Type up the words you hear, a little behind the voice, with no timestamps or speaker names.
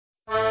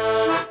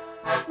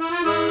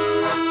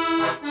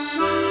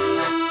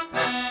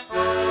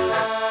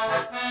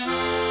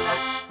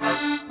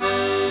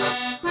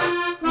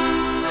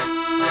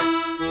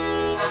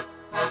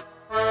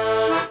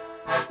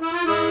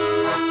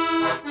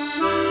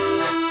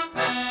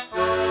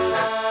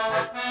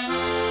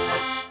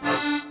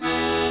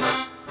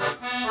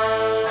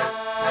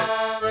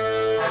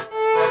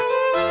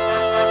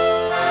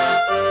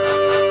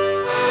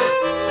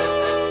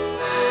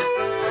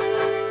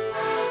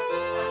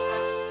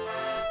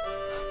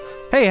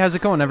Hey, how's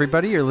it going,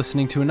 everybody? You're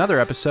listening to another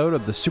episode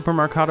of the Super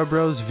Marcato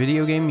Bros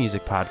Video Game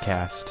Music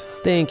Podcast.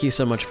 Thank you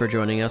so much for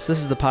joining us. This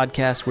is the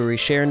podcast where we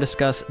share and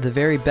discuss the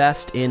very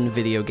best in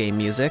video game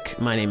music.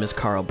 My name is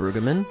Carl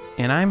Brueggemann.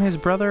 And I'm his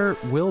brother,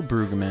 Will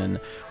Brueggemann.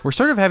 We're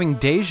sort of having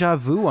deja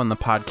vu on the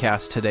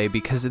podcast today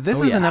because this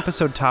is an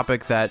episode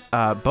topic that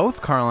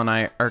both Carl and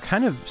I are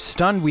kind of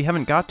stunned we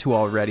haven't got to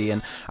already.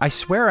 And I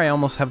swear I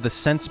almost have the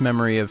sense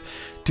memory of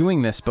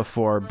doing this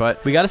before,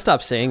 but we got to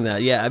stop saying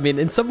that. Yeah, I mean,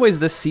 in some ways,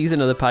 this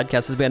season of the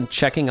podcast has been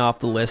checking off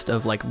the list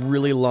of like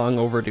really long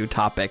overdue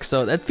topics.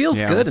 So that feels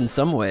good in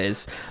some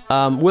ways.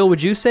 Will,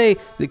 would you say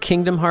the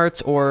Kingdom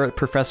Hearts or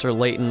Professor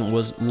Layton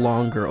was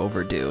longer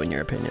overdue in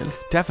your opinion?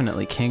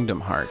 Definitely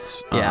Kingdom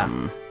Hearts.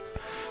 Yeah.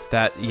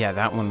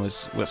 That one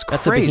was crazy.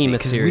 That's a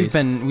behemoth series.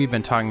 We've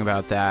been talking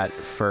about that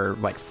for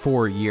like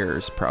 4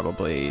 years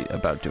probably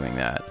about doing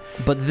that.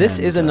 But this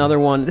is another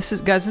one. This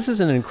is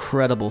an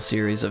incredible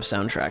series of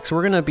soundtracks.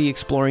 We're going to be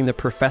exploring the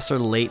Professor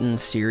Layton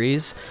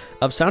series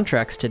of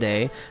soundtracks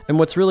today. And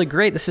what's really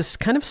great, this is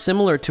kind of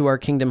similar to our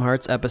Kingdom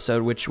Hearts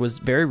episode, which was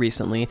very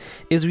recently,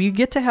 is you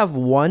get to have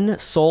one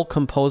sole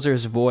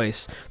composer's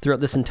voice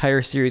throughout this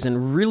entire series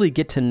and really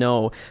get to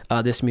know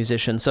this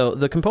musician. So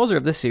the composer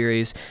of this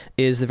series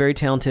is the very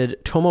talented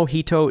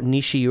Tomohito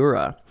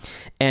Nishiura.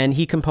 And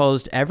he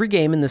composed every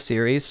game in the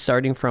series,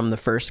 starting from the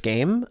first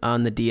game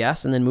on the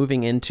DS and then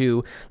moving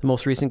into the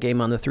most recent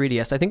game on the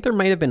 3DS. I think there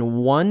might have been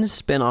one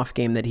spin-off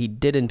game that he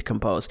didn't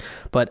compose.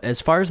 But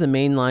as far as the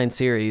mainline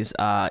series,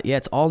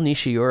 it's all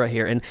Nishiura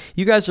here. And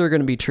you guys are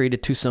going to be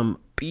treated to some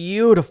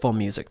beautiful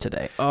music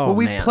today.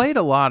 We've played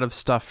a lot of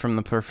stuff from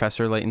the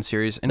Professor Layton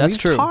series, and we've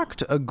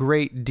talked a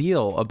great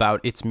deal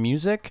about its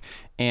music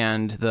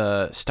and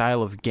the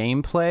style of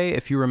gameplay.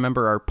 If you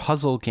remember our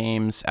puzzle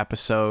games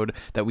episode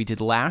that we did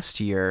last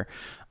year,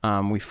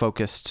 we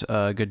focused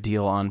a good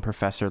deal on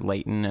Professor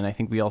Layton, and I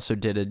think we also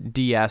did a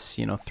DS,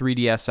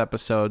 3DS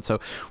episode. So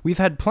we've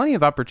had plenty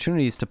of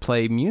opportunities to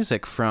play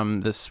music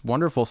from this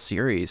wonderful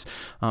series,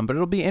 but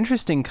it'll be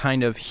interesting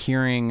kind of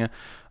hearing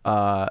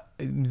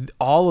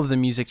all of the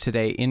music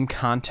today in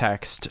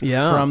context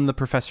from the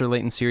Professor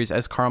Layton series,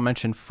 as Carl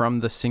mentioned,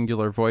 from the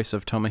singular voice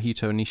of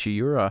Tomohito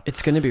Nishiura.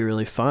 It's going to be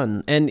really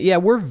fun. And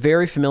we're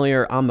very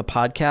familiar on the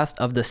podcast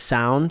of the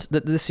sound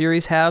that the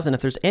series has. And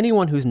if there's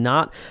anyone who's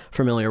not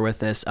familiar with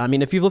this, I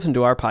mean, if you've listened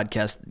to our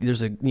podcast,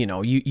 there's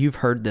you've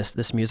heard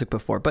this music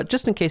before, but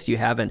just in case you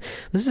haven't,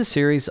 this is a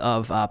series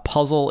of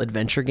puzzle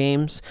adventure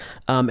games.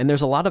 And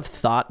there's a lot of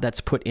thought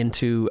that's put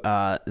into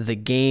the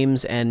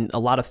games and a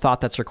lot of thought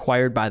that's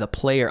required by the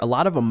player, a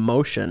lot of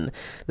emotion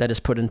that is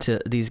put into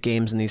these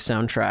games and these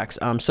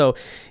soundtracks. So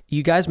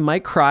you guys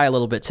might cry a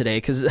little bit today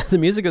because the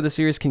music of the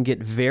series can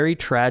get very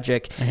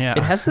tragic. Yeah.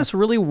 It has this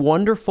really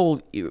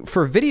wonderful,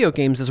 for video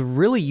games, this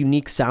really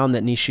unique sound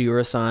that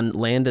Nishiura-san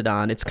landed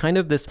on. It's kind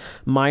of this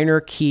minor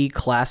key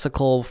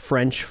classical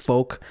French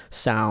folk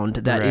sound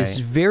that is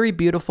very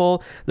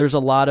beautiful. There's a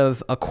lot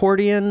of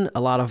accordion, a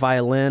lot of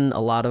violin,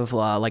 a lot of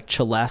like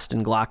celeste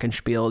and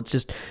glockenspiel. It's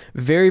just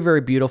very,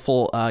 very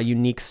beautiful,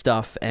 unique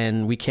stuff,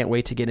 and we can't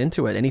wait to get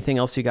into it. Anything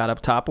else you got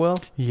up top,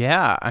 Will?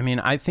 Yeah, I mean,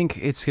 I think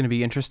it's going to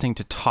be interesting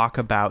to talk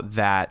about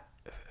that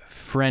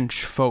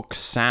French folk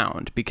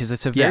sound because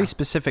it's a very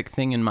specific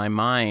thing in my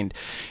mind.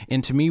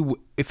 And to me,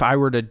 if I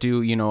were to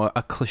do,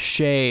 a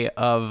cliche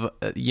of,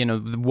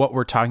 what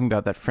we're talking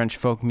about, that French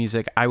folk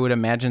music, I would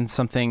imagine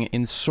something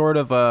in sort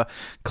of a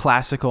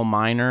classical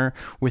minor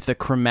with a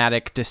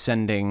chromatic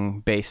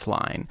descending bass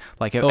line.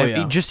 Like,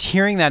 just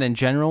hearing that in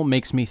general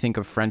makes me think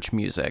of French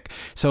music.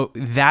 So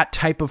that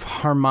type of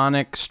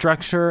harmonic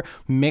structure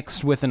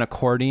mixed with an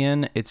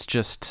accordion, it's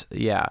just,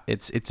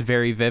 it's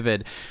very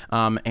vivid.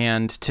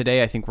 And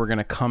today I think we're going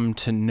to come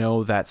to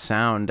know that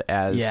sound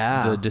as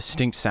the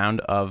distinct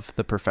sound of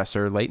the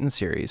Professor Layton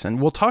series.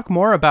 And we'll talk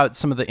more about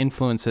some of the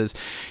influences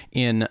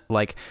in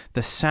like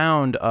the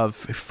sound of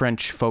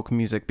French folk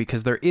music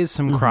because there is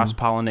some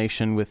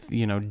cross-pollination with,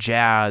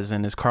 jazz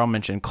and, as Carl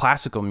mentioned,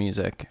 classical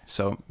music.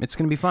 So it's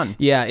going to be fun.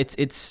 Yeah,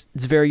 it's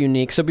very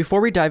unique. So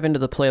before we dive into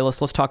the playlist,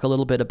 let's talk a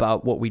little bit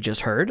about what we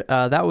just heard.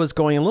 That was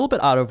going a little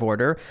bit out of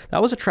order.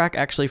 That was a track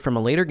actually from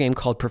a later game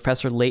called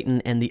Professor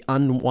Layton and the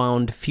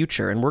Unwound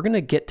Future. And we're going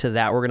to get to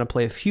that. We're going to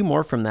play a few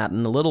more from that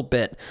in a little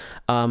bit.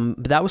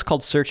 But that was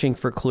called Searching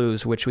for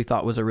Clues, which we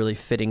thought was a really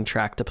fitting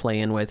track to play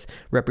in with,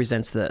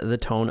 represents the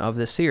tone of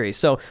this series.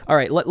 So, all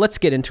right, let's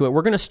get into it.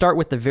 We're going to start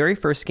with the very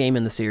first game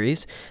in the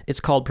series.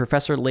 It's called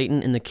Professor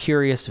Layton in the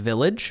Curious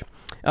Village.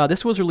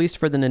 This was released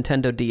for the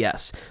Nintendo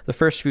DS. The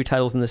first few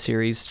titles in the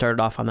series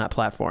started off on that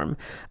platform.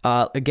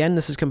 Again,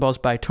 this is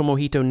composed by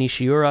Tomohito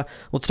Nishiura.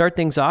 Let's start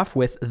things off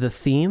with the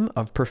theme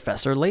of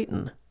Professor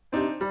Layton.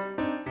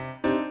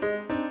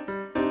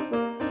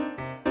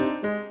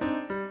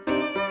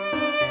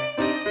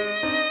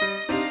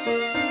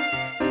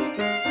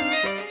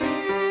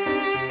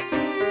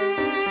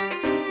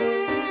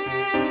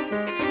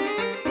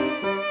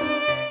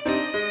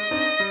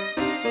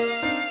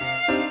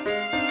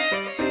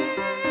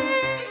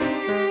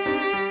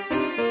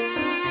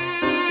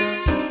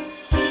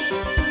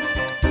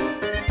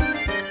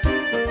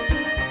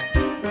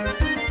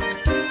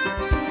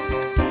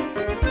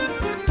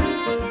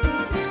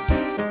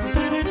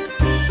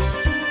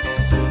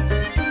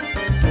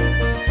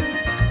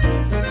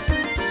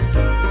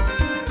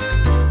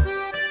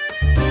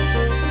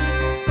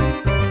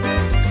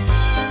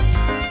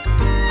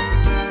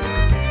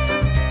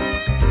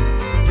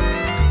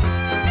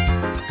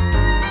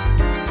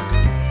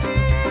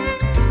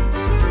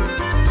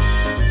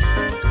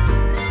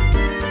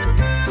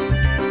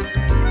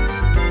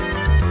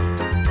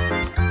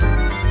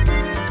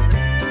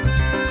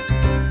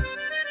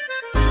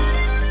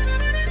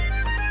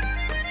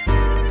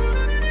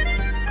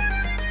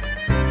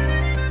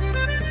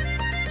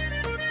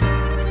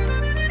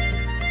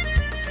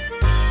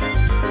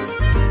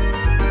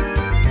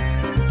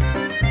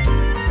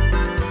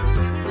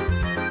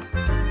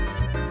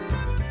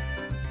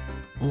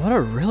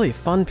 a really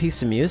fun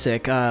piece of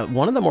music.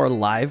 One of the more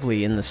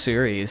lively in the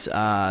series.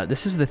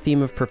 This is the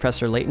theme of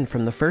Professor Layton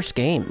from the first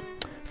game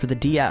for the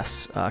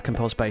DS,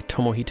 composed by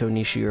Tomohito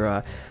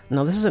Nishiura.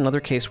 Now, this is another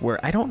case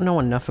where I don't know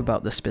enough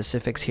about the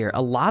specifics here.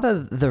 A lot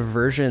of the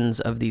versions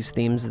of these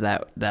themes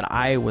that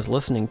I was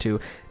listening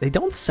to, they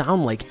don't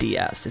sound like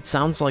DS. It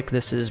sounds like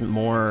this is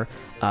more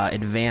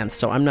advanced,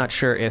 so I'm not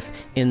sure if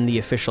in the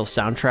official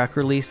soundtrack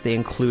release they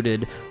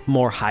included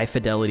more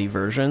high-fidelity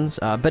versions.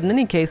 But in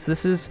any case,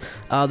 this is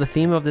the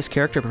theme of this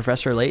character,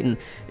 Professor Layton.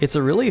 It's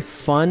a really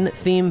fun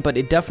theme, but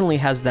it definitely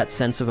has that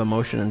sense of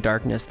emotion and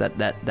darkness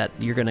that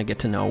you're going to get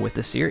to know with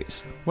the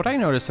series. What I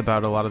notice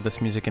about a lot of this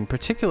music, and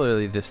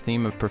particularly this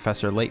theme of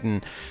Professor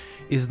Layton,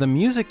 is the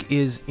music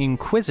is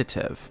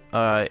inquisitive.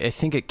 I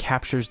think it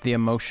captures the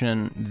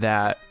emotion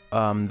that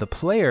the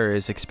player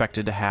is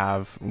expected to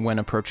have when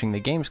approaching the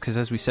games, because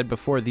as we said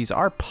before, these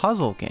are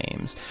puzzle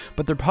games,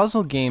 but they're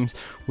puzzle games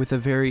with a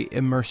very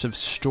immersive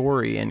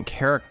story and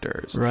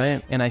characters.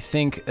 Right. And I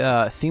think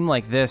a theme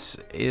like this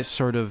is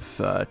sort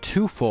of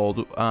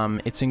twofold.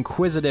 It's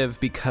inquisitive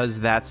because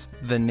that's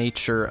the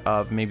nature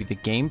of maybe the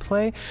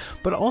gameplay,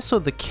 but also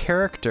the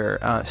character.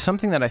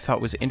 Something that I thought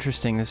was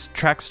interesting, this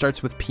track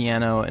starts with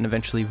piano and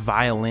eventually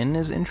violin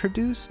is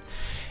introduced.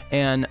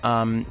 And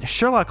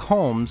Sherlock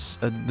Holmes,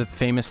 the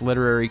famous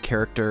literary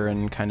character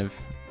and kind of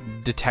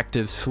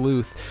detective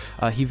sleuth,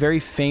 he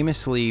very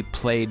famously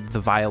played the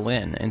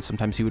violin, and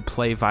sometimes he would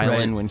play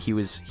violin when he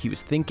was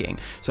thinking.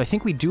 So I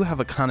think we do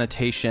have a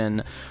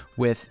connotation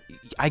with,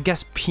 I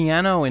guess,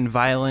 piano and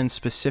violin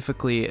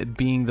specifically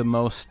being the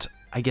most,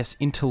 I guess,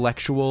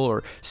 intellectual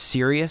or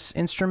serious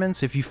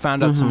instruments. If you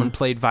found out someone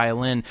played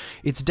violin,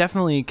 it's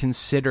definitely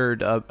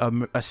considered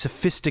a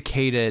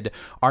sophisticated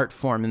art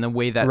form in the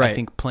way that I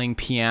think playing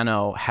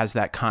piano has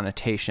that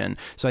connotation.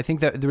 So I think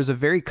that there was a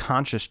very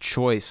conscious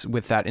choice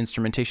with that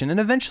instrumentation. And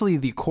eventually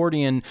the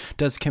accordion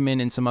does come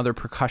in some other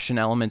percussion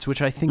elements,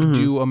 which I think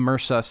do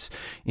immerse us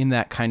in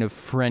that kind of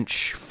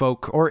French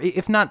folk, or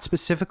if not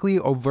specifically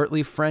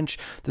overtly French,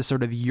 the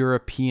sort of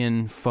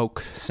European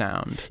folk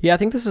sound. Yeah, I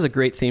think this is a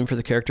great theme for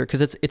the character,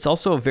 because it's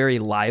also very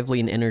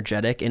lively and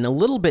energetic and a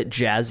little bit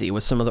jazzy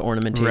with some of the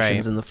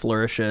ornamentations and the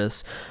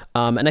flourishes.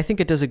 And I think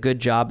it does a good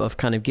job of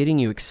kind of getting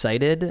you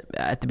excited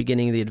at the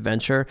beginning of the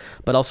adventure,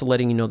 but also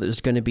letting you know that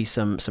there's going to be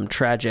some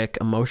tragic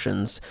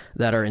emotions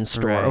that are in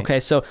store. Right. Okay,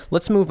 so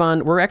let's move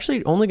on. We're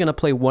actually only going to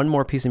play one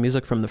more piece of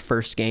music from the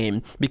first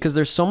game, because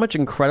there's so much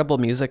incredible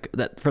music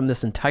that from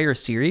this entire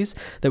series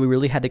that we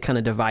really had to kind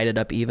of divide it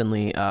up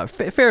evenly,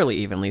 fairly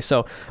evenly.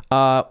 So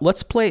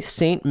let's play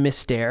Saint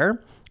Mystère,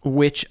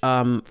 which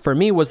for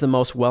me was the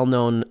most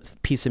well-known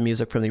piece of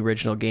music from the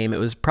original game. It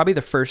was probably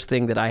the first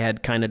thing that I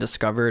had kind of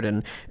discovered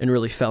and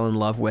really fell in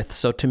love with.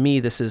 So to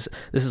me, this is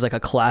like a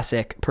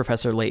classic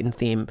Professor Layton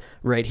theme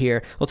right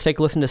here. Let's take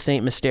a listen to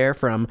Saint Mystère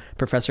from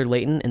Professor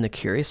Layton in the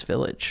Curious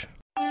Village.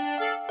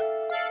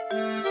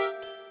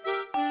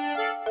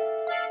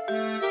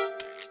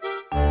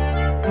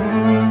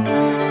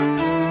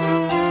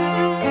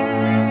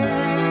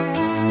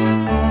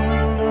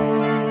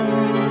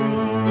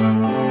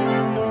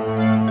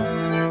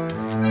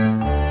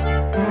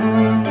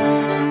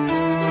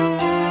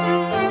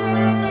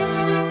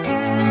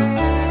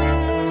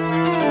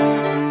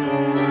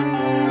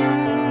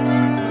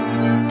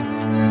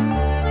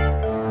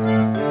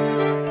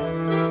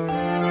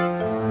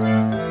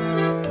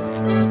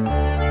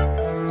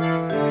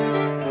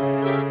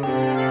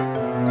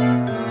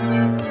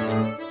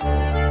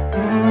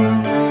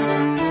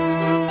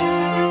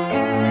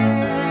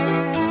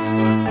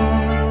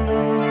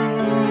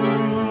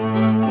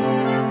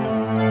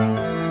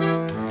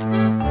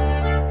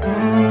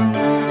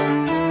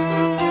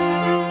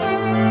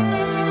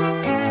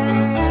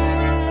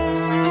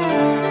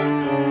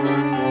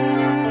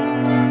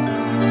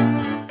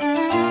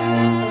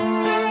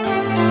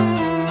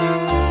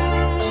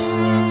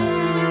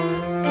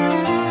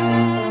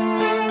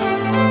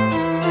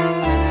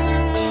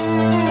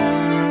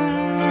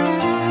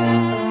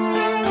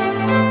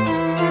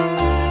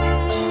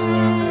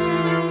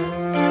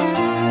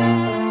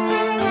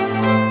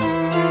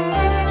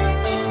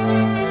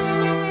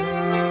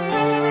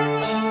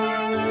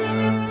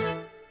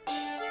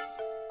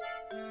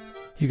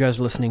 You guys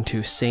are listening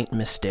to Saint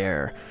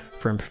Mystère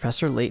from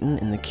Professor Layton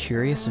in the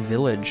Curious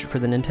Village for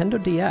the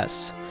Nintendo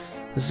DS.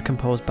 This is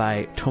composed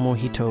by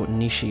Tomohito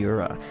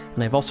Nishiura,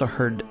 and I've also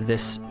heard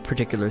this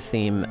particular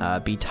theme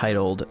be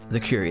titled The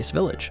Curious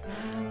Village.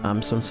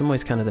 So in some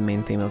ways, kind of the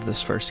main theme of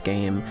this first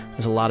game.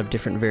 There's a lot of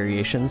different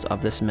variations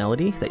of this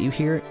melody that you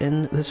hear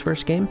in this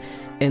first game,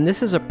 and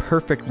this is a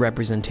perfect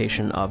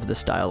representation of the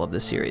style of the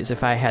series.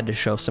 If I had to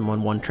show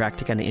someone one track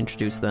to kind of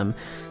introduce them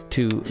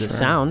to the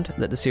sound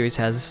that the series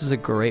has, this is a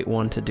great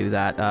one to do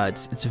that.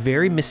 It's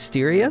very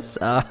mysterious,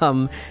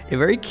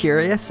 very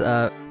curious.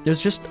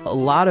 There's just a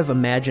lot of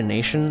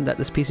imagination that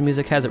this piece of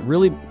music has. It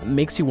really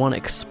makes you want to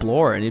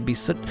explore, and it'd be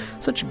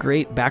such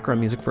great background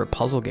music for a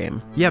puzzle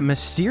game. Yeah,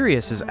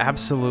 mysterious is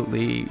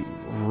absolutely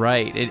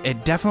Right.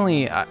 It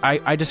definitely,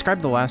 I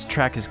described the last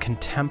track as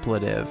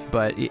contemplative,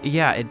 but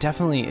it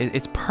definitely,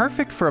 it's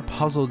perfect for a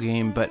puzzle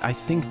game, but I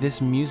think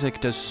this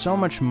music does so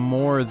much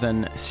more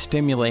than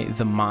stimulate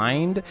the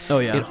mind. Oh,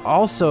 yeah.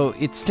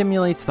 It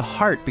stimulates the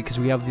heart, because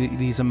we have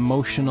these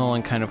emotional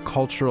and kind of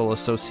cultural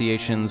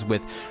associations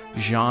with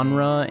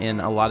genre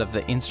and a lot of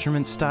the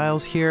instrument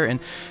styles here, and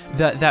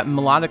that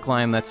melodic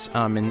line that's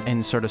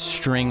in sort of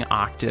string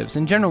octaves.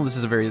 In general, this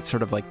is a very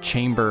sort of like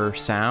chamber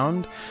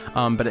sound,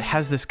 but it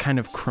has this kind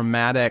of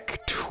chromatic,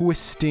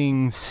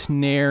 twisting,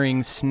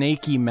 snaring,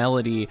 snaky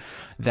melody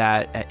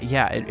that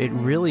it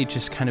really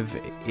just kind of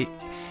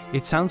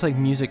it sounds like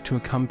music to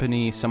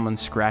accompany someone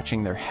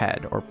scratching their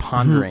head or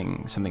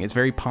pondering something. It's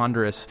very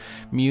ponderous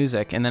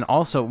music. And then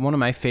also, one of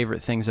my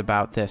favorite things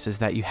about this is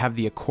that you have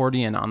the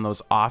accordion on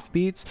those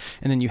offbeats,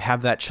 and then you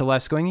have that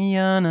celeste going,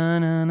 ya na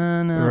na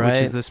na na, right,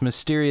 which is this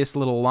mysterious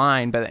little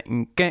line, but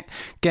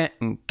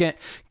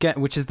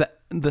which is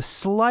the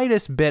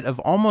slightest bit of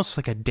almost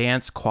like a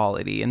dance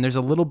quality, and there's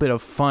a little bit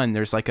of fun.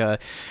 There's like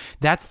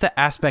that's the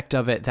aspect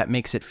of it that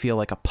makes it feel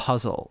like a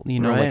puzzle,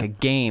 right, like a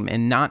game,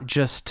 and not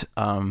just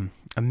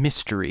a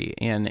mystery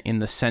in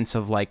the sense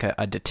of like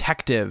a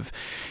detective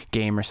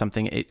game or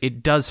something.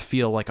 It does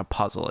feel like a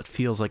puzzle. It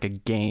feels like a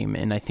game,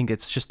 and I think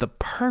it's just the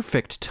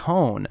perfect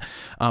tone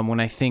when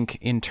I think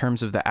in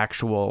terms of the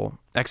actual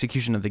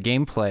execution of the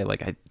gameplay.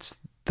 Like it's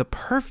the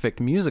perfect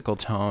musical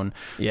tone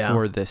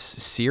for this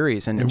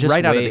series. And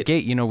right out of the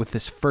gate, with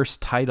this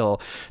first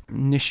title,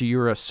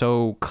 Nishiura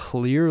so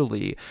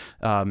clearly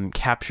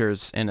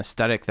captures an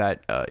aesthetic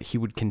that he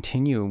would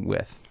continue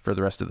with for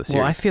the rest of the series.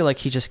 Well, I feel like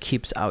he just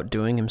keeps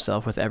outdoing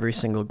himself with every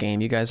single game.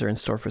 You guys are in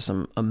store for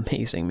some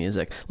amazing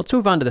music. Let's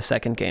move on to the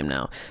second game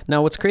now.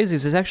 Now, what's crazy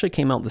is this actually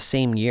came out the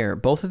same year.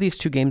 Both of these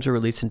two games were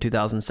released in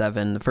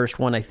 2007. The first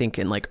one, I think,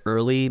 in like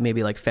early,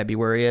 maybe like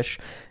February-ish,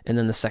 and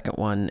then the second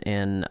one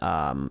in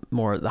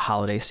more the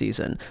holiday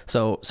season.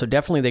 So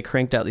definitely they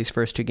cranked out these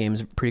first two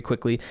games pretty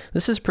quickly.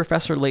 This is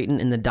Professor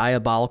Layton in the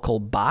Diabolical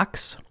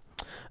Box.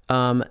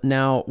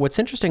 Now, what's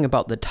interesting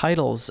about the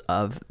titles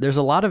there's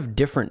a lot of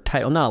different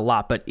titles, not a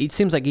lot, but it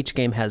seems like each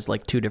game has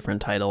like two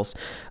different titles.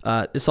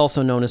 It's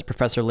also known as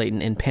Professor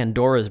Layton in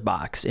Pandora's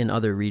Box in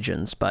other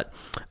regions. But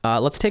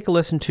let's take a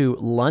listen to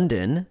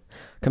London,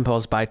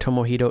 composed by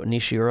Tomohito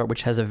Nishiura,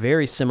 which has a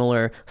very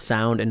similar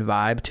sound and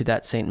vibe to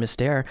that Saint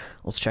Mystère.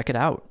 Let's check it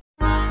out.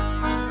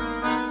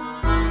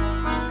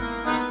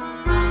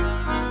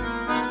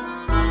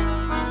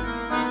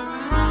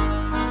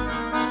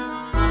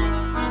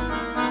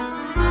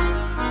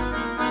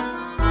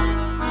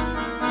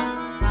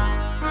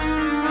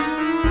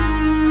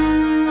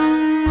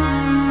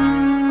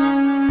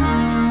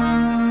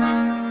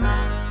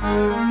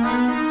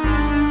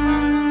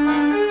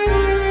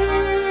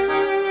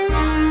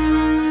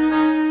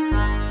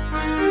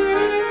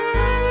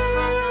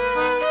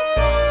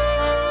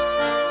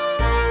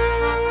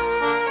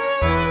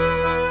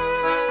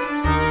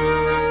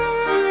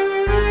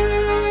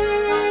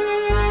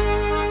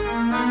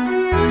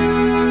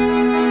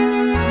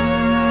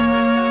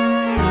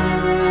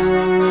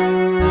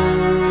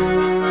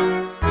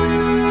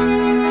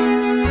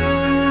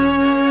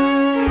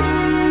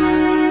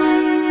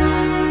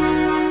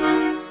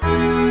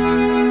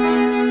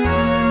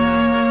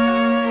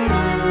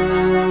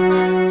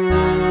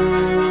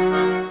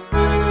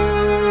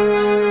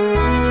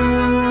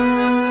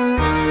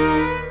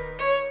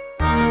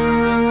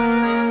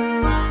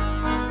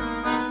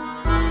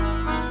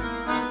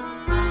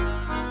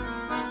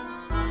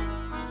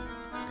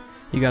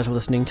 You guys are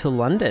listening to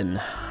London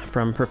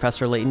from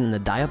Professor Layton in the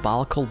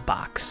Diabolical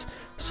Box,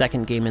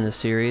 second game in the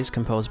series,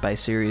 composed by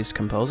series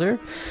composer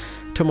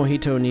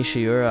Tomohito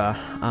Nishiura.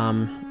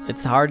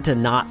 It's hard to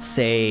not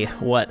say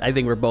what I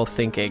think we're both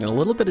thinking. A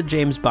little bit of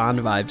James Bond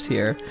vibes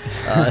here,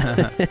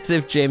 as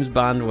if James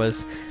Bond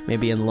was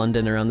maybe in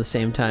London around the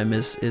same time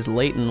as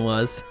Layton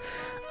was.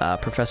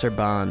 Professor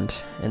Bond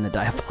in the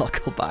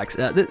Diabolical Box.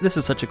 This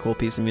is such a cool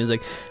piece of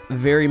music.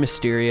 Very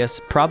mysterious,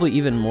 probably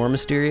even more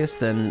mysterious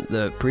than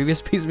the previous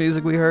piece of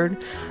music we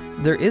heard.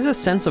 There is a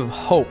sense of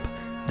hope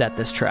that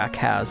this track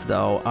has,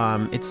 though.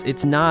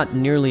 It's not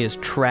nearly as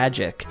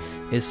tragic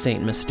as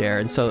Saint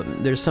Mystère, and so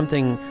there's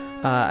something,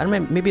 I don't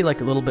know, maybe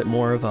like a little bit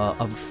more of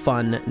a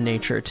fun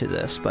nature to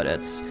this, but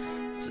it's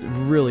a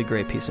really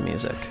great piece of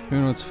music. You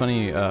know what's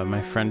funny?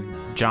 My friend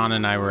John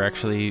and I were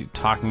actually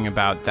talking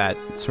about that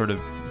sort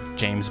of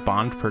James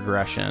Bond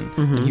progression.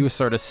 Mm-hmm. And he was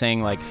sort of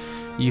saying, like,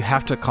 you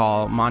have to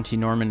call Monty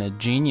Norman a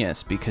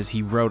genius because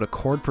he wrote a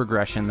chord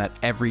progression that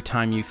every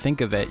time you think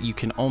of it, you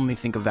can only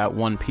think of that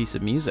one piece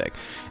of music.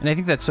 And I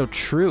think that's so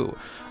true.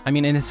 I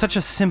mean, and it's such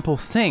a simple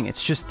thing.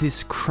 It's just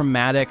this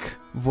chromatic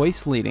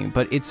voice leading,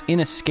 but it's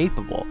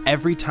inescapable.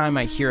 Every time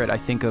I hear it, I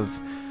think of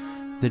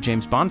the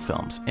James Bond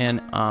films.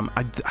 And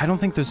I don't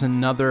think there's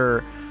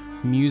another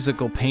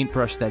musical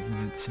paintbrush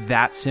that's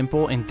that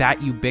simple and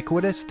that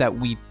ubiquitous that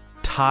we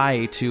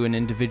tie to an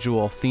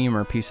individual theme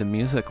or piece of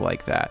music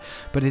like that.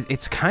 But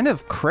it's kind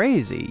of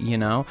crazy, you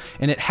know?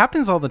 And it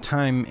happens all the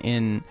time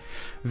in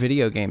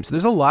video games.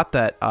 There's a lot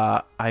that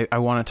I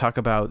want to talk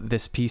about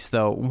this piece,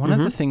 though. One of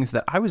the things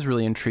that I was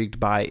really intrigued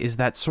by is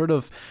that sort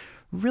of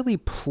really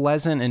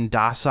pleasant and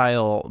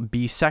docile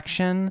B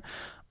section.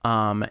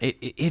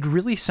 It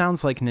really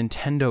sounds like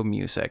Nintendo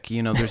music.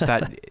 You know, there's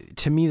that,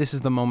 to me, this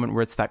is the moment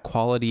where it's that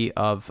quality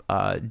of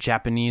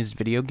Japanese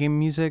video game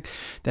music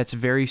that's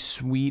very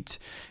sweet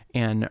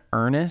and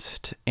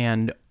earnest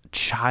and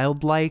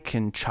childlike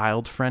and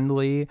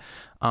child-friendly.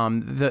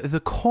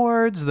 The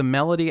chords, the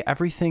melody,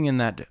 everything in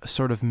that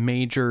sort of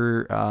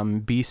major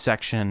B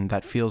section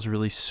that feels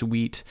really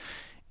sweet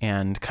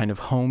and kind of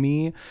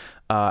homey.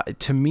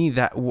 To me,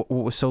 that what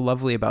was so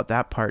lovely about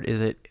that part is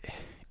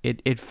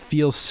it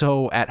feels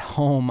so at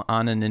home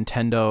on a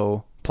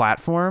Nintendo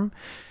platform.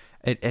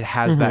 It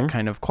has that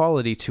kind of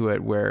quality to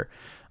it where,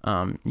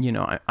 you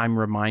know, I'm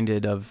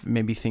reminded of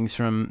maybe things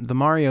from the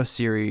Mario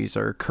series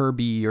or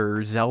Kirby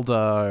or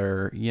Zelda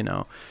or, you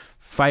know,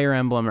 Fire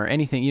Emblem or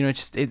anything. You know,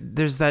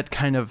 there's that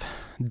kind of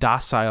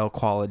docile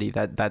quality,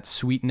 that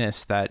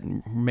sweetness that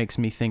makes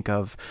me think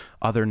of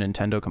other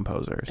Nintendo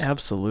composers.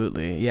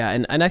 Absolutely. Yeah.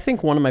 And I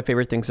think one of my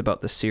favorite things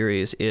about the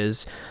series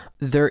is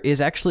there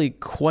is actually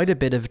quite a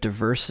bit of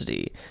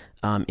diversity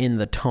in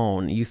the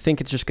tone. You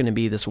think it's just going to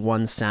be this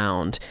one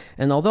sound.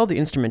 And although the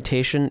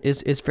instrumentation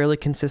is fairly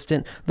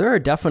consistent, there are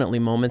definitely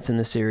moments in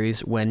the series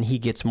when he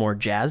gets more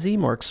jazzy,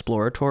 more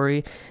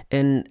exploratory,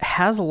 and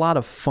has a lot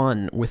of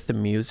fun with the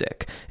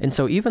music. And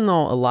so even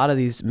though a lot of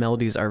these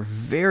melodies are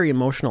very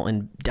emotional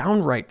and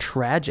downright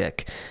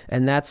tragic,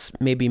 and that's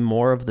maybe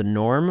more of the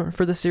norm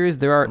for the series,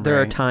 there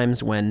are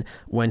times when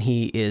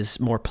he is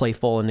more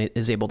playful and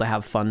is able to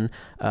have fun,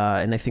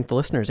 and I think the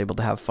listener is able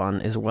to have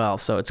fun as well.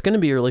 So it's going to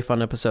be a really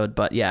fun episode.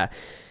 But yeah,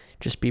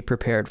 just be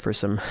prepared for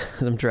some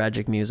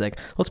tragic music.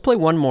 Let's play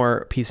one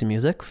more piece of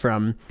music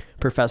from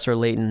Professor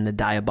Layton and the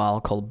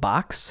Diabolical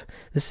Box.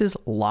 This is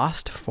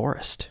Lost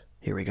Forest.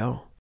 Here we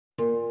go.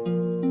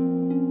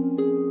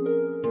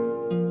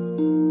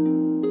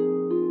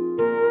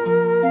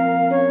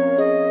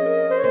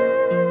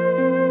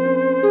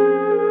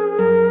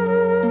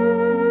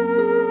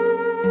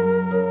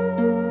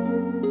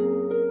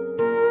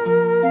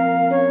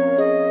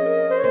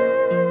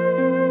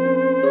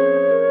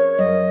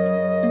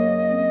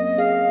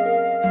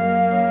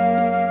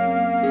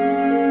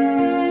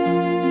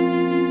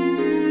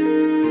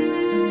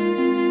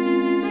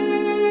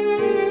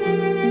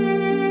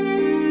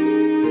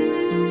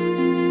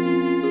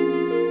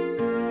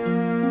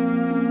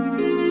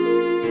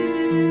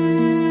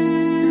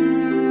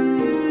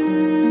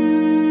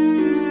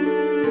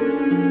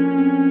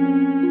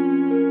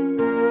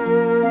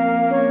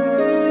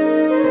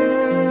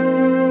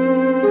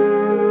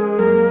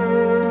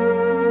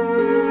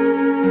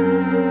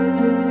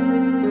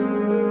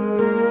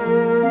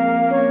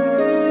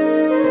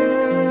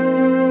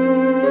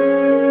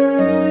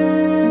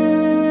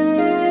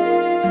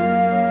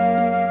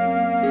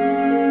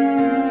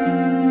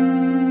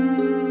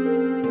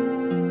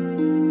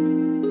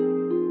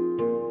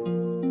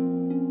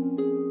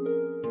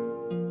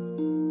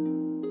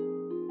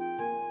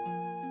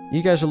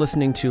 You guys are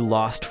listening to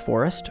Lost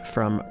Forest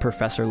from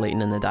Professor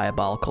Layton and the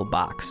Diabolical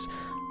Box.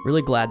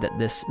 Really glad that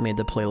this made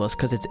the playlist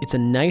because it's a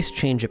nice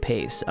change of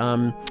pace.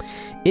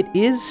 It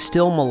is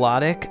still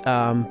melodic,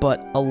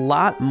 but a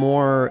lot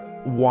more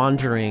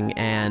wandering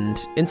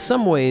and in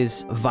some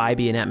ways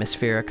vibey and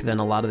atmospheric than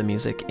a lot of the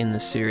music in the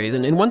series.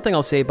 And one thing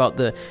I'll say about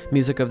the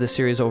music of the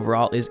series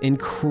overall is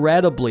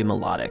incredibly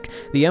melodic.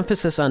 The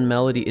emphasis on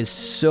melody is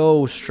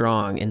so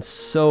strong and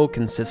so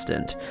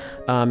consistent.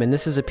 And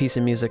this is a piece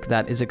of music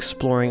that is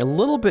exploring a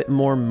little bit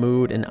more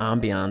mood and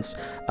ambiance,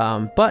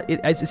 but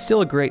it's still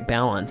a great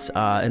balance.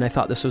 And I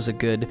thought this was a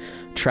good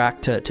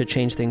track to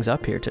change things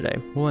up here today.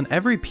 Well, and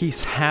every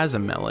piece has a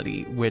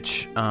melody,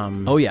 which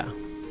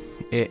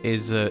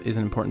is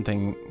an important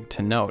thing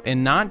to note,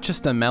 and not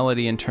just a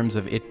melody in terms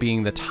of it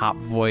being the top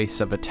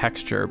voice of a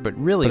texture, but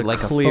really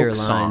like a folk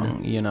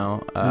song, you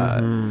know.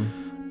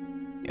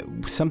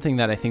 Something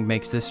that I think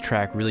makes this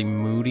track really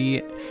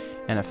moody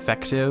and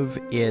effective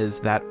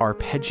is that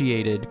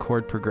arpeggiated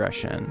chord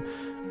progression,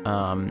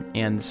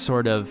 and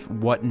sort of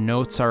what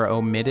notes are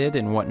omitted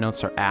and what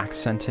notes are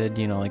accented.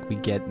 You know, like we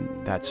get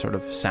that sort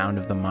of sound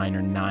of the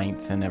minor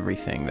ninth and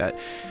everything that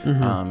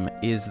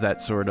is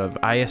that sort of,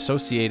 I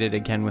associate it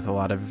again with a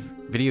lot of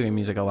video game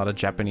music, a lot of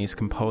Japanese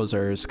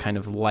composers kind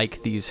of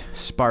like these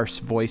sparse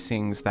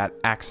voicings that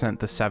accent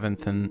the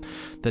seventh and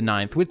the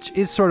ninth, which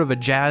is sort of a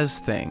jazz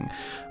thing.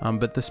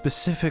 But the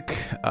specific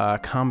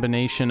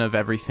combination of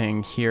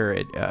everything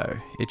here,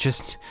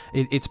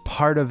 it's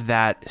part of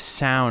that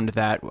sound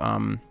that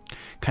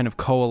kind of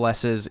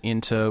coalesces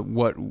into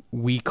what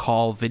we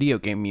call video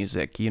game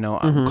music. You know,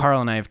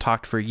 Carl and I have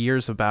talked for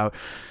years about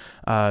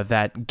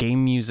that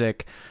game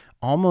music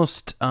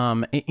almost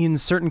in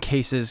certain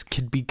cases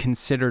could be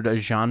considered a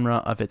genre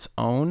of its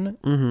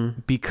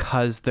own,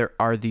 because there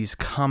are these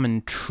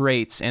common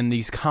traits and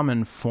these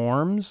common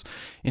forms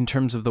in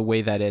terms of the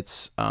way that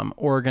it's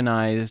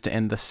organized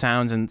and the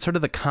sounds and sort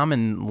of the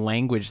common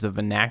language, the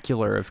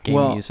vernacular of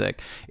game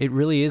music. It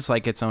really is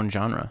like its own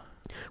genre.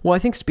 Well, I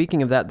think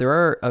speaking of that, there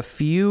are a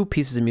few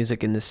pieces of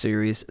music in this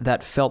series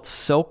that felt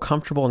so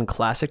comfortable and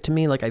classic to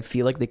me. Like, I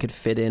feel like they could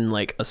fit in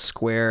like a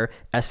Square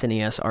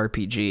SNES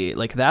RPG.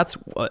 Like, that's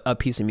a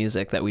piece of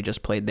music that we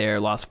just played there,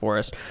 Lost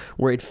Forest,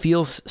 where it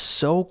feels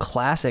so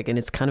classic, and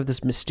it's kind of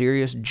this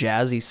mysterious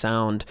jazzy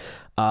sound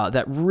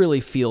that really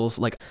feels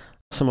like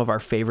some of our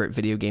favorite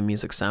video game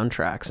music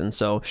soundtracks. And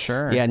so,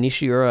 yeah,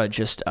 Nishiura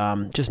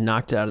just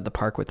knocked it out of the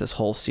park with this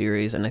whole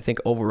series. And I think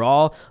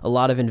overall, a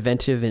lot of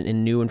inventive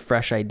and new and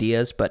fresh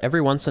ideas, but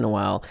every once in a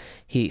while,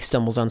 he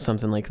stumbles on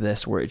something like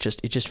this where it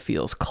just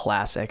feels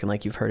classic and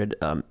like you've heard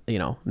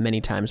it,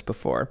 many times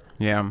before.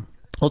 Yeah.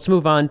 Let's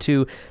move on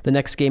to the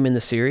next game in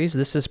the series.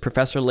 This is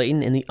Professor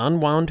Layton in the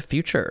Unwound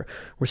Future.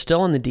 We're still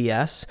on the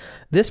DS.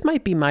 This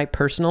might be my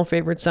personal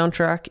favorite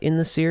soundtrack in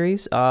the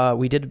series.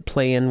 We did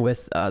play in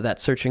with that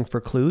Searching for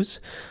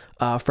Clues.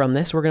 From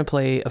this, we're going to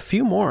play a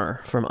few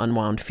more from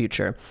Unwound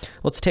Future.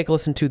 Let's take a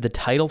listen to the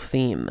title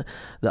theme,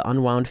 the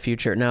Unwound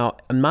Future. Now,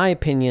 in my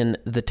opinion,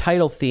 the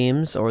title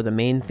themes or the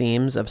main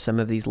themes of some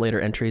of these later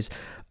entries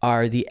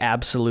are the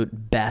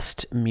absolute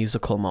best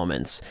musical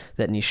moments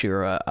that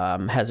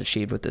Nishiura has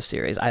achieved with this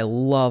series. I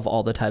love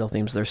all the title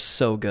themes. They're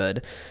so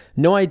good.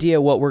 No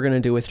idea what we're going to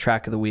do with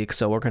Track of the Week,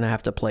 so we're going to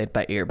have to play it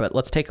by ear. But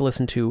let's take a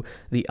listen to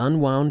the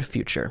Unwound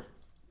Future.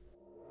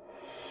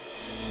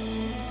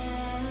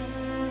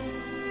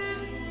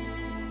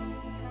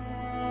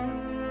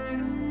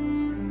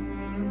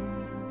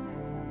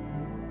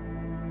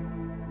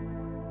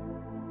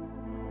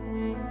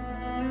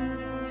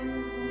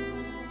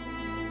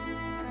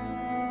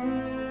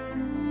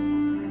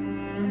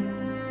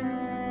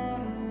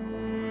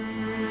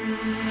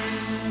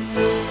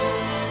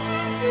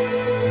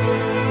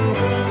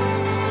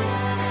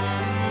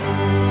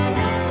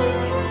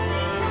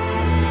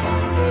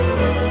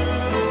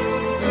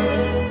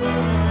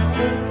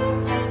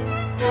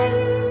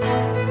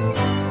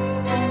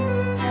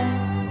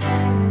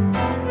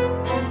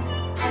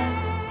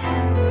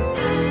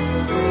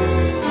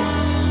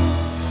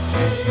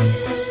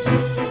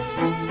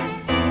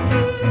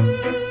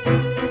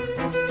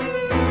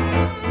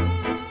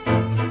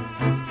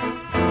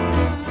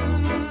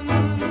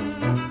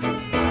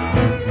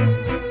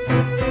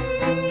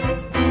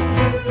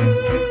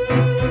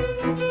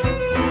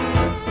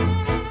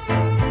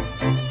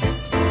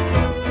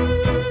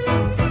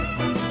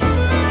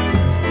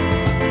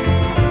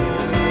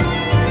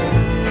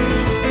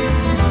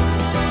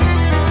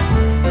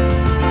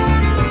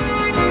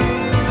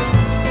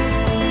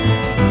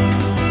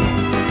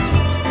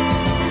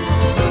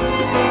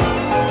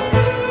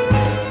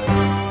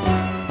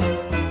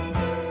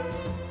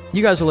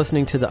 You guys are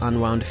listening to The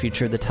Unwound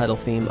Future, the title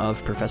theme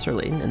of Professor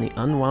Layton and The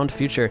Unwound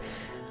Future.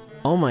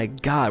 Oh my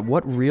God,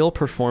 what real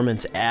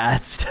performance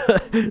adds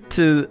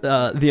to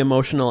the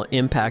emotional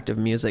impact of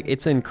music.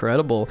 It's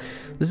incredible.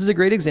 This is a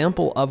great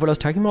example of what I was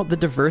talking about, the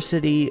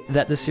diversity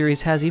that the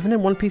series has, even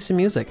in one piece of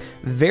music.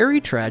 Very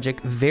tragic,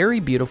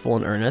 very beautiful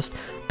and earnest,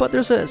 but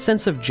there's a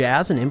sense of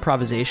jazz and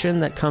improvisation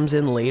that comes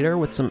in later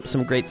with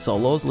some great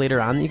solos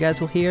later on that you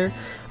guys will hear.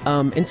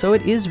 And so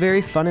it is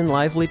very fun and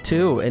lively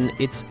too, and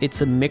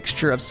it's a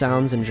mixture of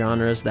sounds and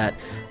genres that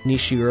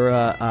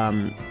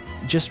Nishiura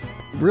just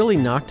really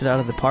knocked it out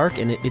of the park,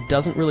 and it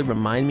doesn't really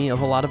remind me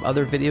of a lot of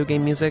other video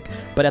game music,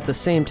 but at the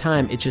same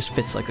time, it just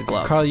fits like a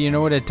glove. Carl, you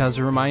know what it does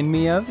remind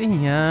me of?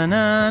 Yeah,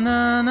 na,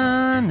 na,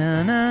 na,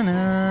 na, na,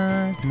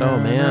 na, oh,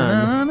 man.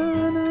 Na,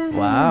 na, na,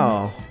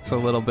 wow. It's a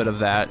little bit of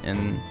that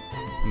in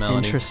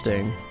melody.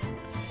 Interesting.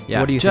 Yeah,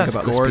 what do you think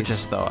about this piece?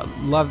 Gorgeous, though. I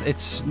love.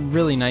 It's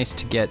really nice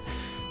to get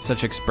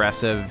such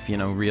expressive,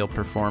 real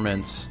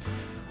performance.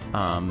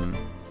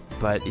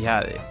 But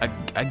yeah,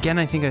 again,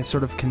 I think a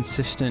sort of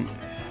consistent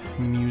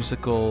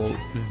musical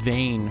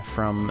vein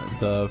from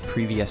the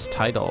previous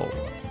title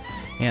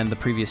and the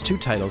previous two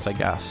titles, I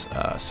guess.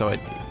 So it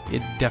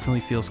definitely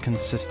feels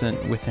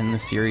consistent within the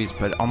series,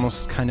 but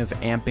almost kind of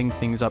amping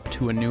things up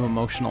to a new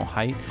emotional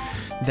height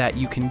that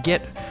you can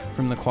get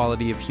from the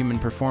quality of human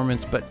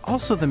performance, but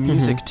also the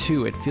music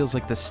too. It feels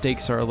like the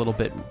stakes are a little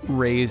bit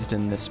raised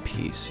in this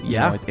piece. You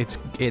know,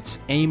 it's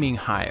aiming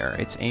higher.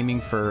 It's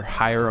aiming for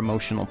higher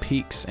emotional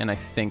peaks, and I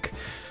think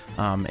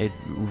it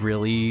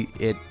really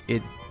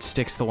it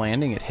sticks the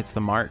landing. It hits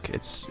the mark.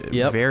 It's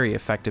a very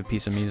effective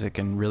piece of music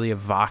and really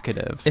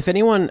evocative. If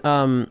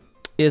anyone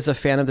is a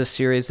fan of this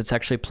series that's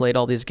actually played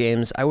all these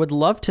games, I would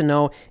love to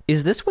know,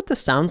 is this what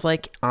this sounds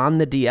like on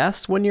the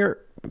DS when you're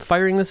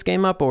firing this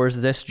game up, or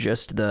is this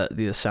just the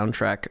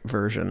soundtrack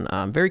version?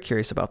 I'm very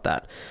curious about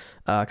that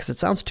because it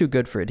sounds too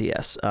good for a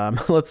DS.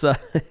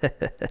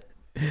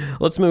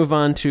 Let's move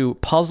on to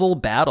Puzzle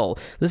Battle.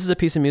 This is a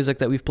piece of music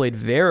that we've played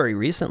very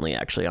recently,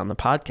 actually, on the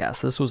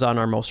podcast. This was on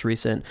our most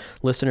recent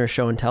listener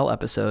show and tell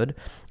episode.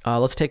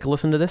 Let's take a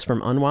listen to this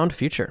from Unwound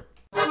Future.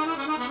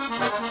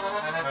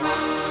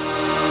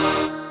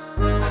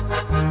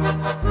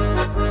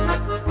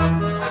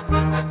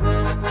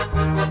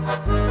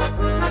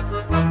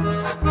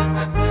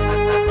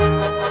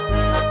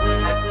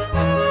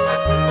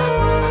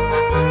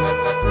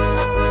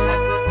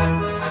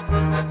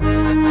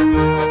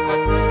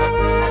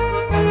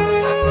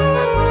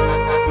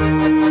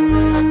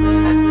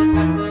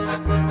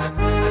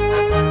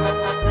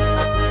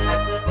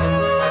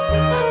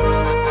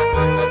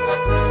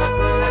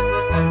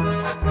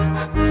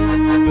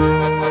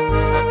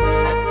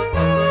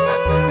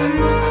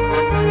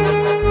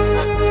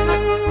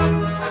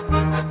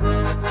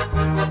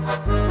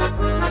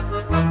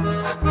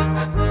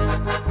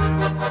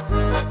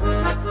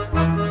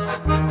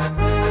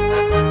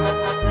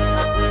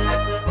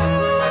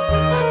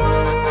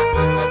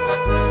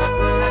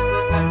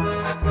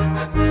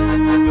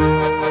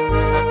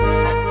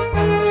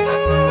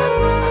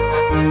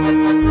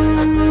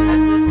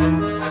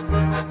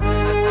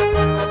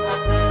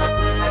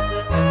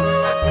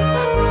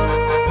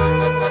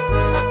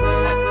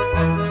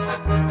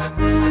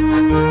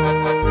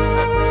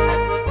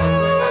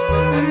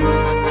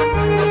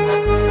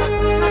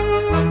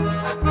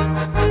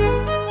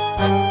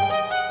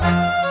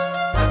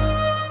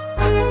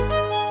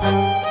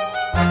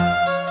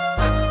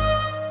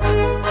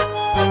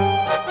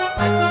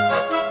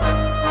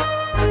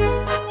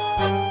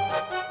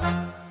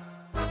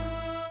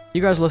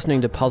 You guys are listening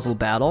to Puzzle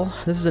Battle.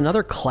 This is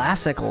another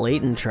classic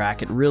Layton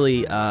track. It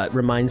really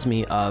reminds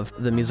me of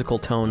the musical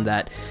tone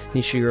that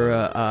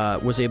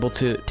Nishiura was able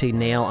to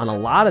nail on a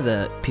lot of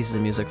the pieces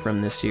of music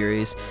from this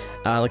series.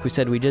 Like we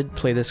said, we did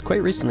play this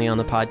quite recently on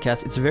the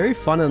podcast. It's very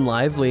fun and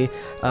lively.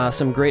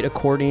 Some great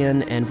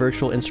accordion and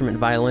virtual instrument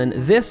violin.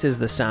 This is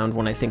the sound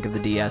when I think of the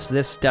DS.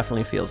 This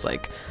definitely feels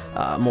like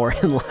more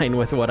in line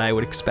with what I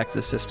would expect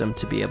the system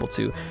to be able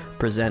to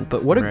present.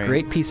 But what a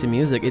great piece of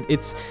music.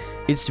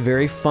 It's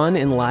very fun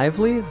and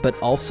lively, but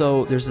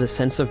also there's a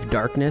sense of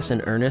darkness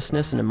and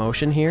earnestness and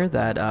emotion here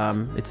that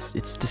it's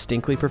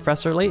distinctly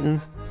Professor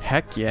Layton.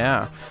 Heck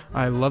yeah.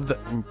 I love the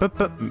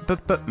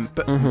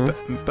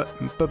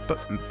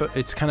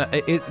it's kind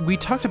of we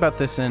talked about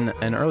this in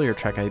an earlier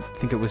track. I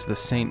think it was the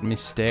Saint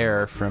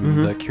Mystère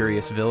from the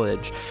Curious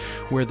Village,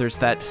 where there's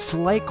that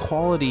slight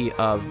quality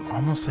of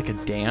almost like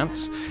a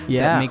dance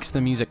that makes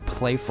the music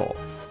playful.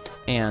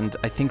 And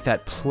I think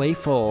that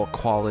playful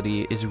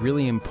quality is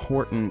really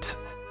important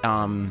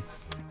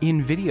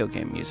in video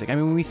game music. I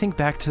mean, when we think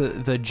back to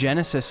the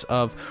genesis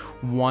of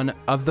one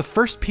of the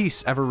first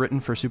piece ever written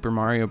for Super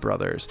Mario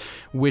Brothers,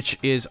 which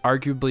is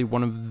arguably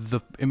one of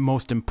the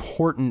most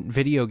important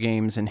video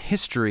games in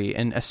history,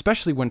 and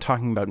especially when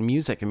talking about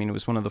music. I mean, it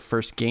was one of the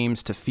first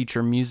games to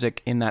feature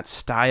music in that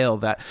style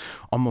that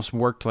almost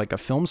worked like a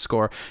film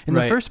score. And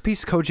the first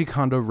piece Koji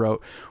Kondo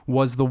wrote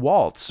was the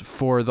waltz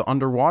for the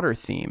underwater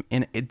theme.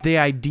 And the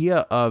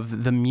idea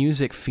of the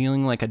music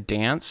feeling like a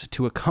dance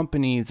to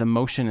accompany the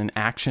motion and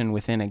action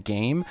within a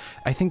game,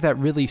 I think that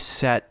really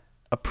set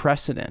a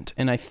precedent.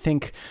 And I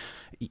think,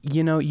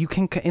 you know, you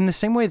can, in the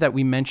same way that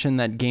we mentioned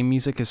that game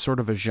music is sort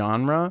of a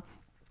genre,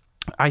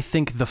 I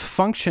think the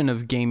function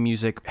of game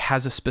music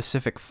has a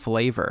specific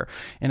flavor.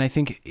 And I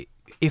think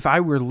if I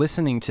were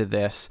listening to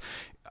this,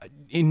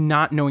 in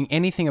not knowing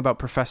anything about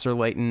Professor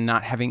Layton,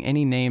 not having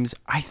any names,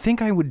 I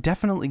think I would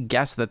definitely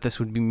guess that this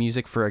would be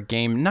music for a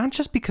game, not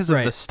just because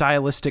of the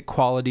stylistic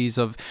qualities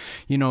of,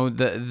 you know,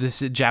 this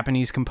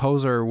Japanese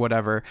composer or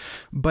whatever,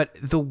 but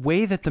the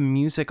way that the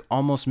music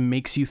almost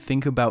makes you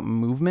think about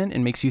movement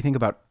and makes you think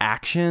about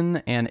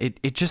action. And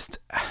it just,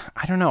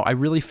 I don't know, I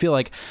really feel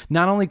like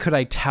not only could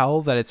I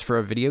tell that it's for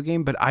a video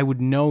game, but I would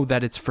know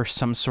that it's for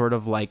some sort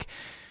of like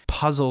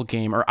puzzle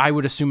game, or I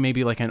would assume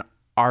maybe like an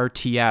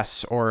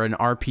RTS or an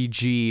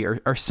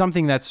RPG or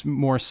something that's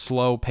more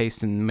slow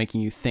paced and making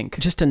you think.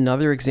 Just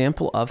another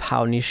example of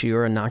how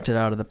Nishiura knocked it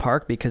out of the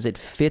park, because it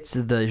fits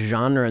the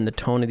genre and the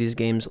tone of these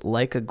games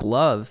like a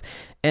glove.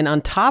 And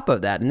on top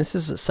of that, and this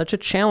is such a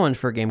challenge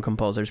for game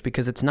composers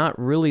because it's not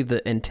really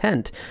the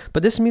intent,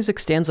 but this music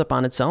stands up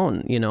on its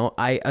own. You know,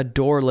 I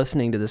adore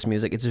listening to this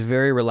music. It's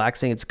very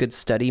relaxing. It's good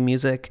study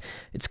music.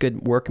 It's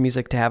good work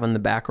music to have in the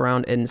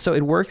background. And so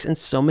it works in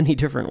so many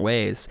different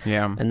ways.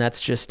 Yeah. And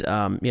that's just,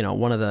 you know,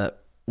 one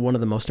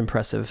of the most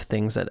impressive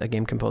things that a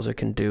game composer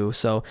can do.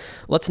 So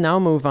let's now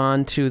move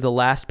on to the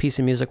last piece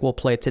of music we'll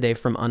play today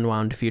from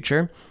Unwound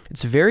Future.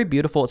 It's very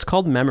beautiful. It's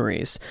called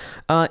Memories.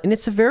 And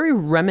it's a very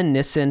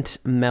reminiscent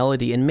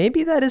melody, and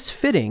maybe that is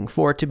fitting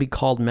for it to be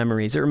called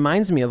Memories. It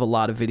reminds me of a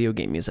lot of video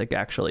game music,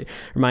 actually. It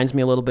reminds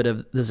me a little bit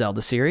of the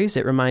Zelda series.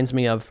 It reminds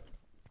me of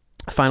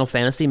Final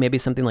Fantasy, maybe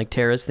something like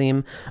Terra's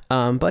theme.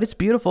 But it's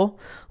beautiful.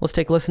 Let's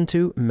take a listen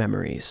to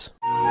Memories.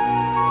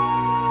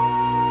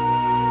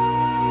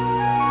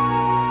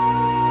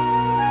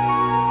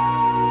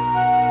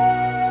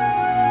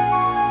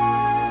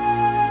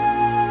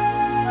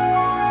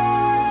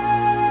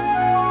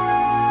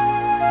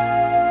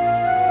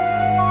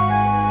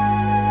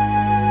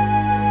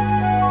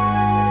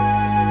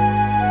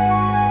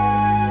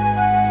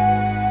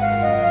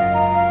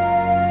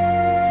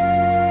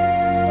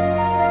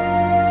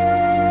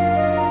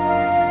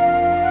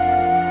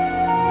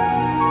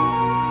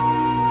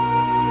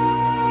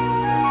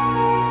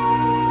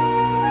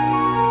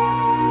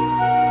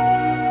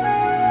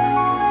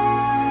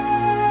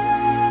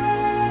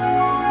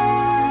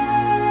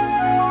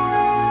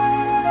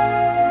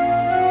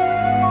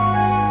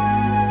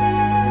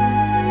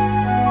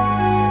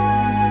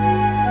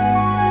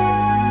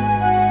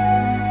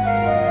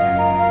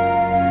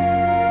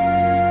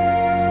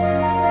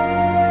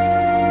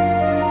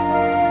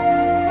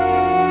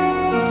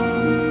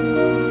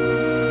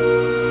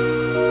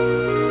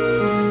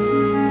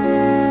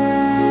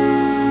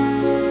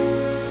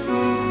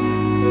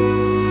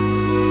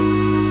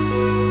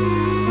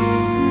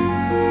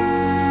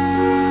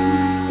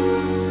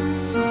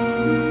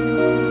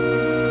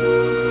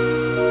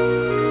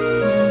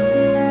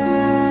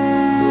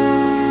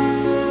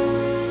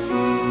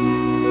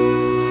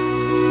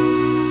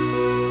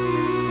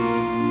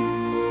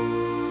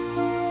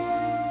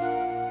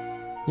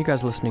 You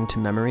guys listening to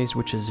Memories,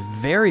 which is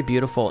very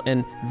beautiful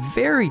and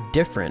very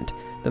different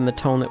than the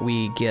tone that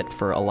we get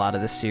for a lot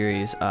of the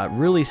series.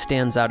 Really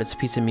stands out. It's a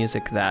piece of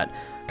music that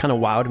kind of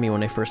wowed me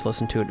when I first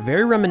listened to it.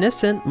 Very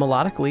reminiscent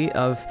melodically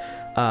of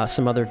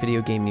some other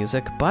video game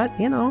music, but,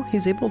 you know,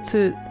 he's able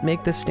to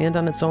make this stand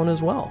on its own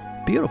as well.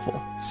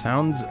 Beautiful.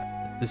 Sounds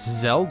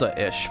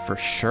Zelda-ish for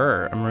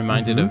sure. I'm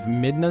reminded of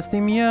Midna's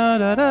theme, yeah,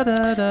 da, da,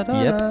 da, da,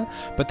 da, Yep.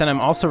 but then I'm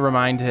also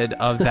reminded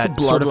of that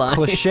sort of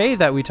cliche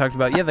that we talked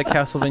about, the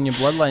Castlevania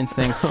Bloodlines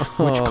thing,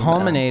 which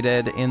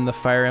culminated in the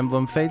Fire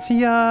Emblem Fates,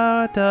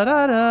 yeah, da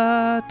da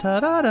da da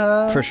da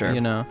da, for sure,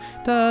 da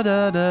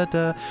da da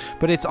da.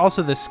 But it's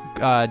also this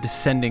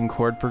descending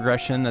chord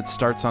progression that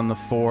starts on the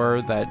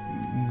 4 that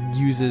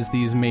uses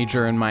these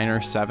major and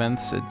minor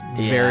sevenths. It's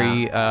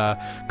very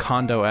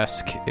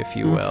Kondo-esque, if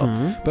you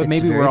will. But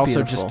maybe we're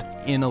also just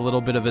in a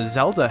little bit of a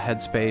Zelda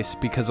headspace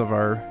because of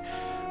our,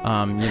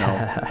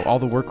 all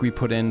the work we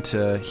put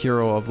into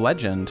Hero of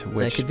Legend,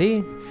 which that could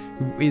be.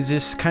 Is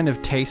this kind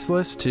of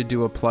tasteless to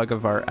do a plug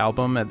of our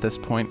album at this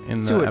point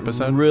in the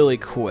episode? Really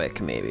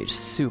quick, maybe just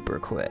super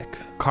quick.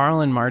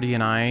 Carl and Marty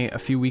and I, a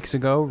few weeks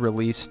ago,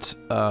 released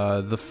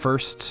the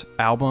first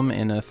album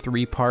in a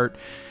 3-part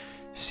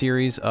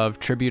series of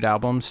tribute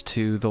albums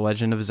to The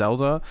Legend of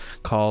Zelda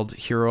called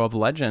Hero of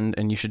Legend,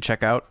 and you should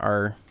check out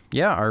our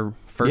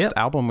first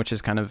album, which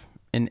is kind of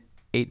an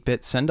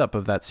 8-bit send-up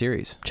of that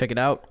series. Check it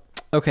out.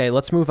 Okay,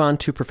 let's move on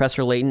to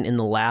Professor Layton in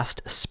The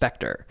Last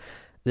Spectre.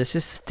 This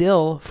is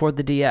still for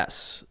the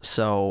DS,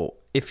 so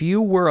if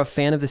you were a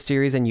fan of the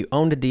series and you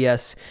owned a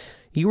DS,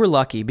 you were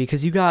lucky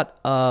because you got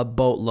a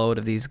boatload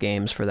of these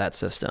games for that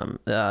system.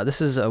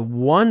 This is a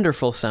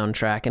wonderful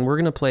soundtrack, and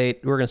we're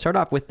gonna start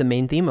off with the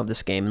main theme of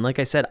this game. And like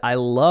I said, I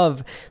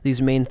love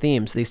these main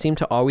themes. They seem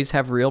to always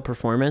have real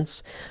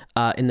performance,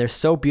 and they're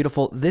so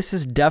beautiful. This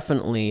is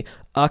definitely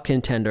a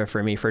contender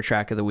for me for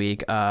track of the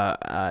week.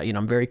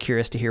 I'm very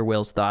curious to hear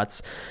Will's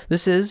thoughts.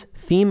 This is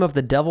Theme of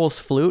the Devil's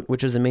Flute,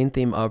 which is the main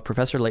theme of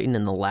Professor Layton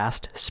and The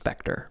Last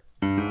Spectre.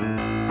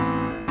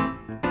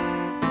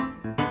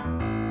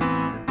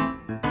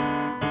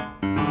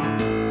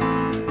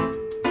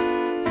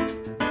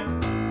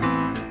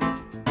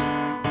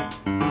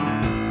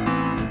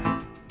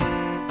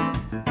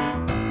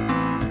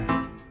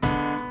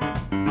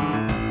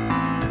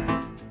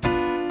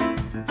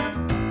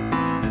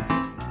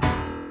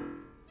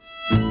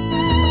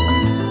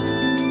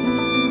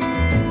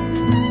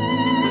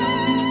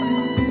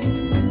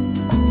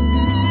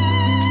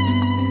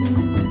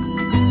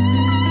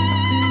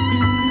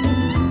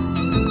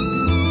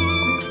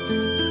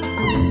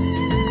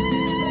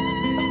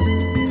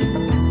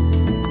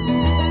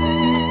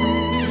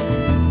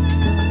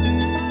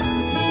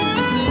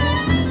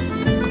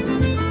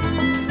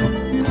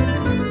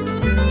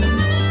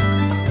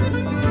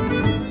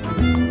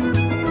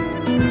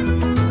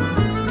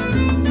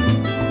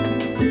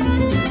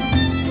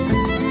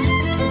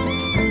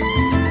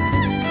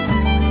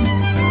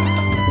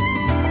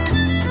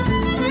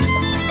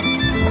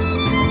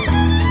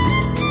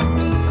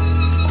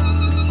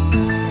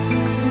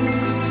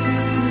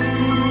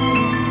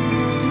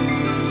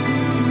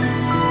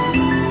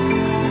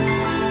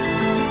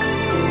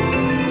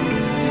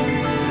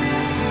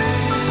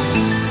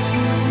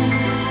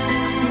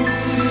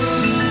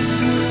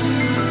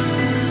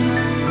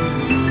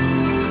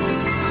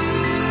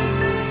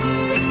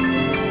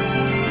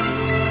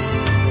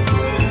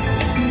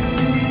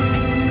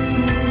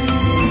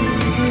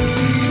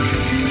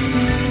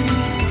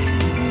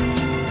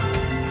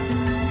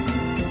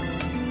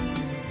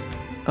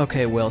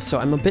 Okay, Will, so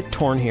I'm a bit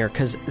torn here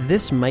because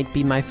this might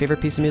be my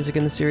favorite piece of music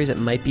in the series. It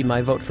might be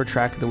my vote for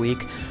track of the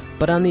week.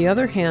 But on the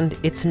other hand,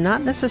 it's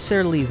not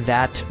necessarily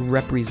that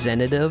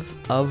representative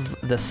of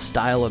the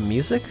style of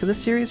music the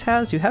series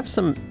has. You have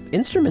some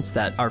instruments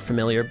that are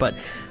familiar, but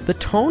the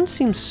tone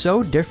seems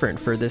so different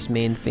for this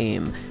main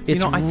theme.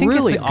 It's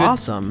really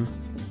awesome.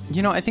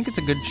 I think it's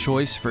a good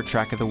choice for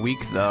track of the week,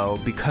 though,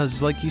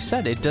 because, like you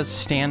said, it does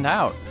stand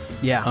out.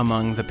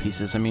 Among the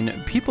pieces. I mean,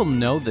 people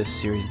know this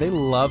series. They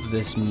love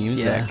this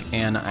music.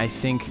 And I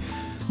think,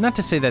 not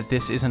to say that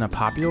this isn't a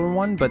popular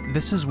one, but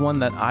this is one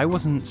that I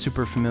wasn't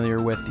super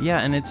familiar with.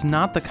 And it's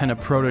not the kind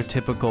of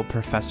prototypical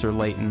Professor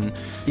Layton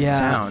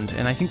sound.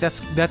 And I think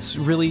that's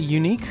really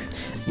unique.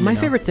 My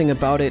favorite thing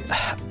about it,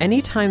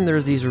 anytime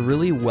there's these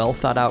really well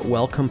thought out,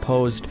 well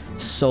composed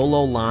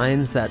solo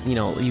lines that,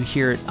 you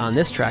hear it on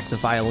this track, the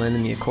violin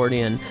and the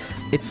accordion,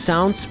 it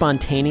sounds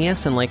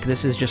spontaneous and like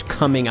this is just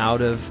coming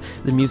out of,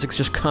 the music's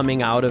just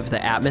coming out of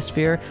the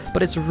atmosphere,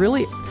 but it's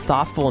really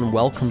thoughtful and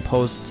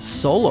well-composed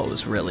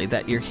solos, really,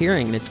 that you're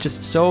hearing, and it's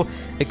just so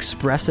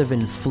expressive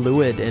and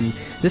fluid, and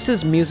this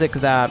is music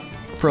that,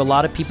 for a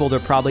lot of people, they're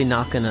probably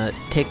not going to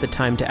take the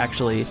time to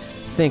actually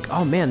think,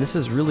 oh man, this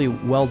is really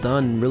well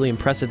done, really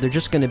impressive. They're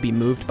just going to be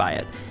moved by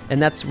it.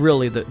 And that's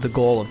really the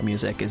goal of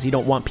music, is you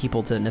don't want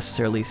people to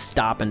necessarily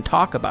stop and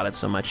talk about it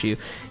so much. You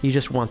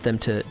just want them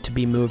to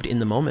be moved in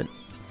the moment.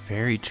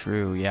 Very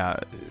true.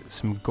 Yeah,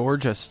 some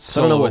gorgeous.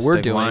 So I don't know what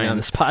we're doing on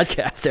this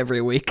podcast every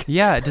week.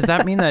 Yeah, does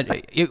that mean that?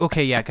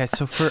 Okay, yeah, guys.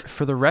 So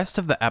for the rest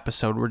of the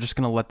episode, we're just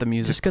gonna let the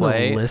music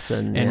play,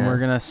 listen, and we're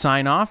gonna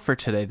sign off for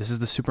today. This is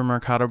the Super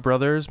Mercado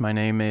Brothers. My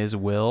name is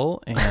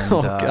Will, and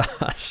oh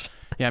gosh,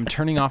 yeah, I'm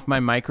turning off my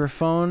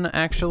microphone.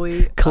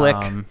 Actually, click.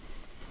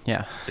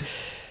 Yeah.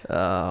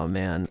 Oh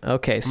man.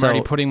 Okay, I'm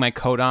already putting my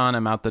coat on.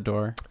 I'm out the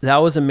door. That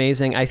was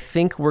amazing. I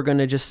think we're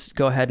gonna just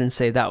go ahead and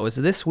say that was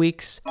this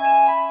week's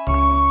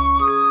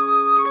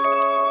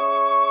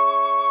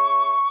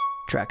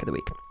track of the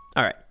week.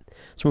 All right.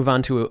 Let's move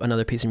on to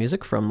another piece of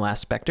music from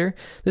Last Spectre.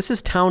 This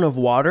is Town of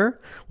Water,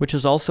 which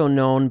is also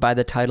known by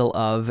the title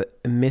of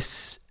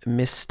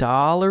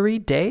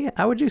Misthallery Day.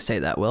 How would you say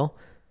that, Will?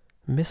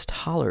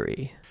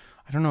 Misthallery.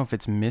 I don't know if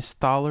it's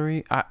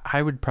Misthallery.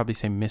 I would probably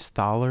say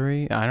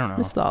Misthallery. I don't know.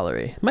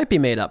 Misthallery. Might be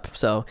made up.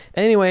 So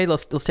anyway,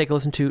 let's take a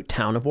listen to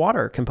Town of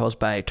Water, composed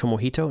by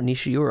Tomohito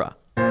Nishiura.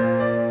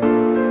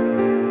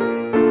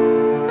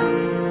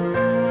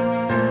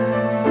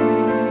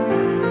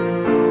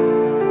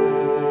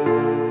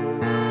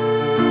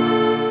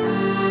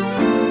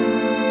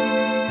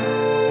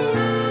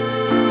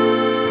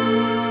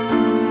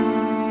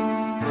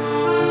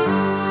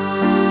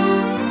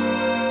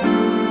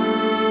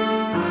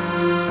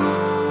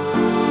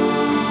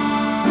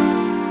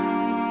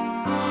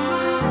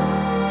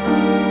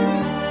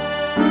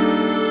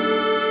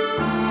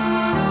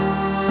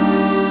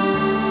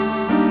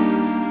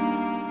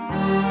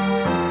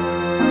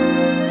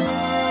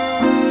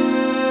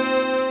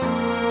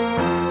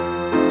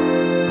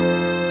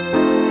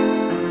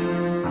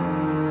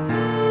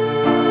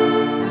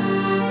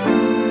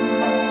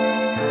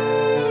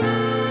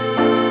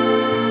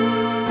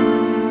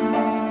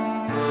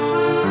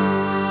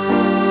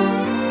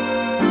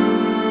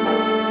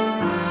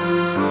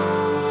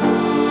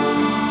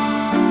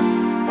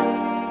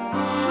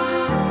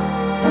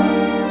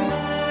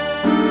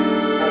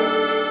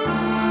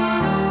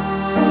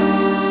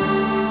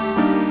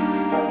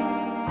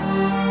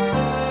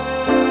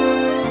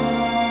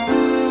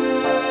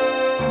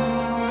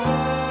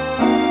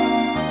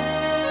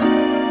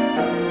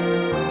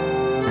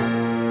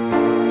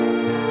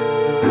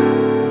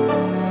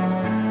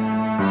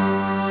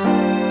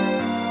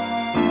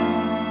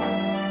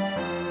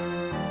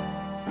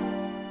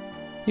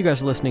 You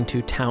guys are listening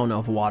to Town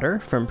of Water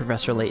from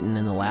Professor Layton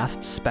and the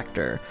Last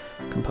Spectre,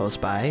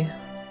 composed by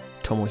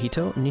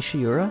Tomohito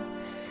Nishiura.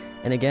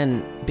 And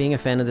again, being a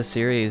fan of the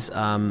series,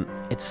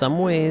 in some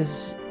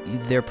ways,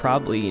 they're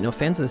probably,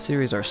 fans of the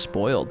series are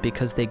spoiled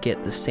because they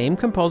get the same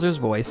composer's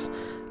voice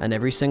on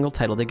every single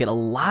title. They get a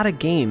lot of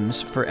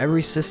games for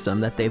every system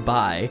that they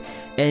buy,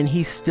 and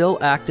he's still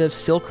active,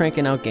 still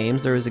cranking out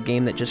games. There is a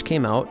game that just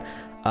came out.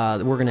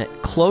 We're going to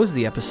close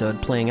the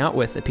episode playing out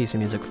with a piece of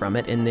music from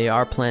it, and they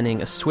are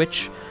planning a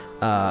Switch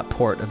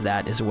port of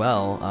that as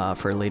well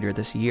for later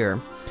this year,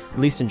 at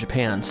least in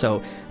Japan.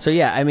 So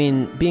yeah, I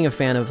mean, being a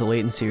fan of the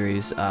Layton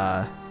series,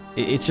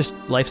 it's just,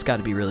 life's got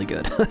to be really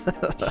good.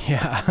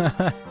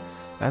 Yeah,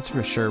 that's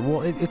for sure.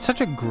 Well, it's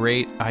such a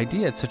great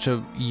idea. It's such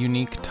a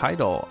unique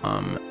title.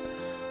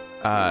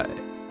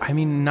 I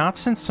mean, not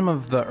since some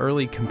of the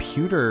early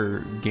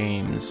computer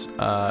games,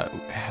 I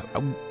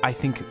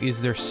think,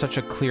 is there such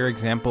a clear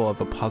example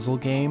of a puzzle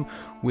game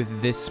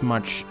with this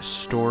much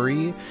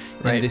story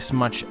and this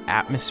much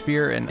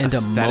atmosphere and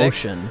aesthetic.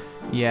 Emotion.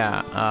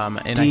 Yeah,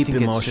 and deep I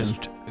think emotion. It's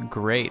just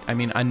great. I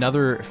mean,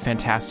 another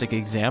fantastic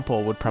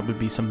example would probably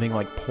be something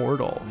like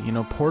Portal.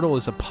 Portal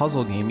is a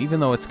puzzle game, even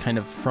though it's kind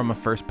of from a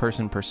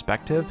first-person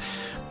perspective,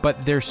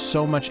 but there's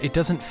so much. It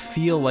doesn't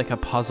feel like a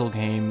puzzle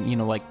game,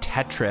 like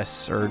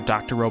Tetris or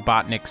Dr.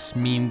 Robotnik's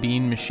Mean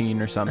Bean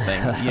Machine or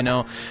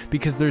something,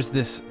 because there's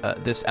this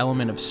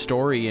element of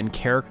story and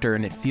character,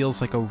 and it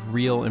feels like a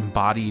real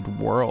embodied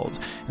world.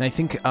 And I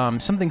think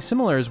something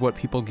similar is what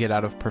people get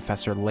out of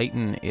Professor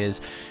Layton is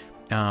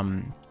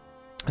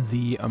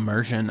the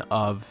immersion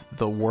of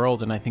the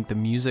world, and I think the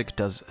music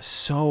does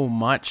so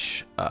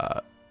much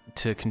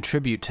to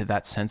contribute to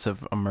that sense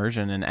of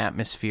immersion and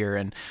atmosphere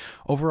and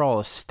overall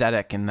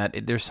aesthetic, and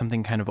that there's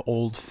something kind of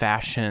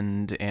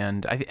old-fashioned,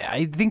 and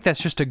I think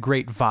that's just a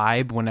great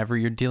vibe whenever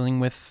you're dealing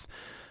with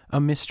a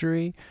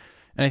mystery.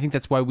 And I think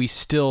that's why we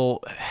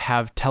still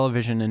have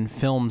television and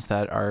films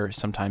that are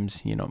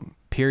sometimes,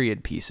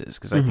 period pieces,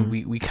 because I think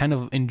we kind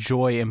of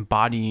enjoy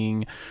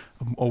embodying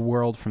a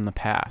world from the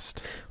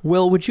past.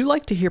 Will, would you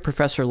like to hear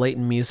Professor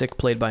Layton music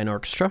played by an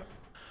orchestra?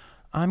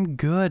 I'm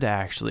good,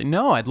 actually.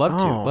 No, I'd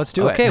love to. Let's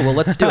do it. Okay, well,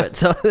 let's do it.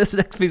 So this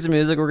next piece of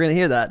music, we're going to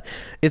hear that.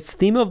 It's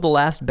Theme of the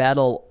Last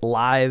Battle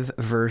live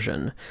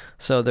version.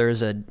 So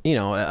there's a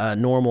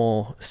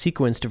normal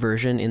sequenced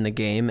version in the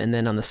game, and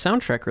then on the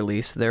soundtrack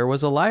release, there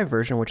was a live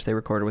version which they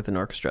recorded with an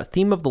orchestra.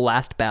 Theme of the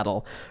Last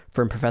Battle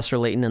from Professor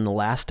Layton and the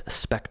Last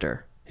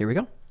Spectre. Here we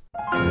go.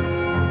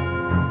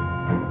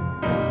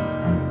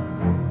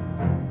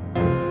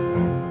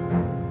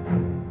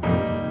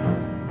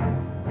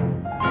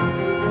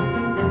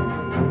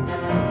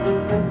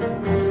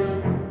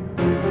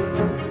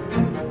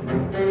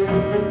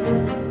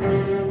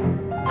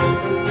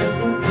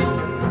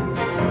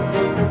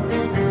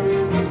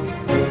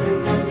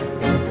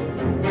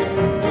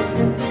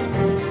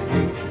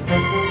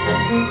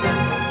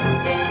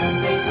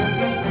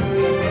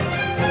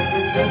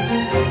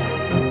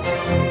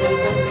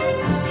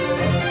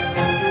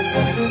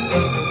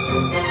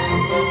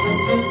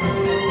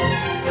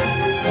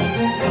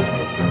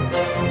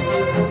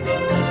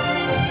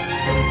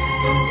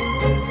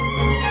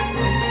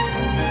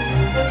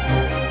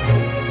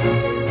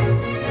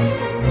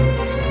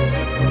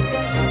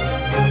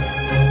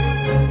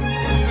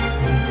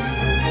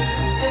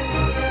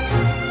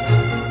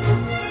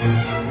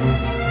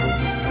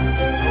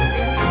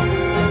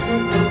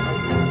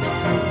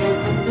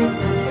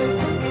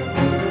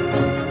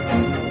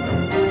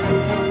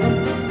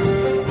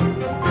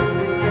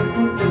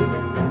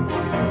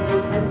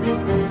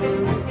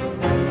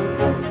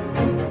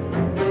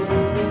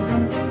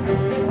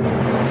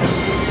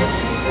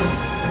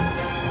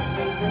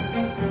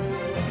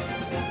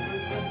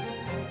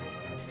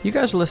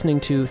 guys are listening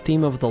to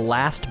Theme of the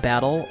Last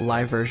Battle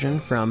live version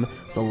from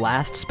The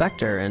Last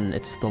Spectre, and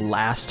it's the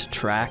last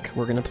track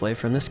we're going to play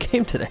from this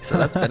game today, so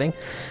that's fitting.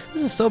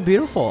 This is so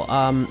beautiful.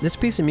 This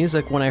piece of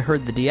music, when I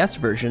heard the DS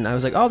version, I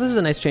was like, oh, this is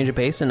a nice change of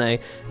pace, and I,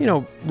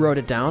 wrote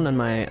it down on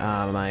my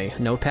my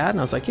notepad, and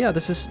I was like, yeah,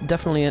 this is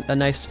definitely a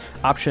nice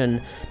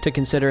option to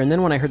consider. And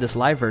then when I heard this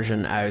live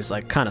version, I was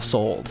like kind of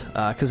sold,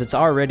 because it's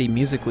already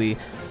musically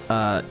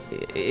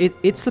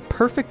it's the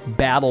perfect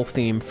battle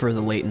theme for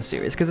the Layton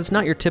series, because it's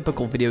not your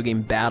typical video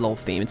game battle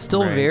theme. It's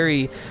still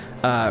very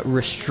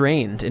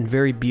restrained and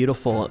very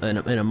beautiful and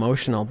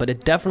emotional, but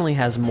it definitely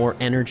has more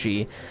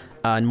energy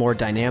and more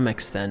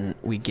dynamics than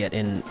we get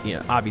in,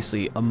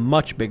 obviously a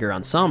much bigger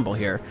ensemble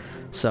here.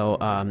 So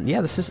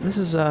this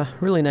is a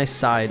really nice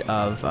side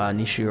of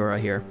Nishiura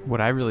here.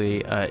 What I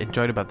really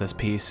enjoyed about this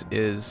piece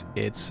is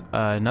it's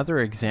another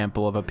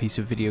example of a piece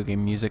of video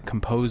game music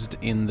composed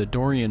in the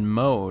Dorian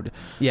mode.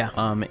 Yeah.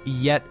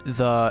 Yet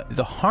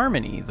the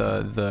harmony,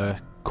 the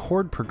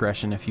chord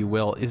progression, if you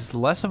will, is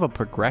less of a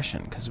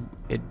progression, because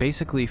it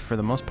basically, for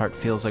the most part,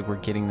 feels like we're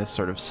getting this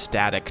sort of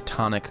static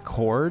tonic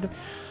chord.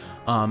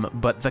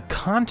 But the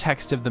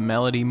context of the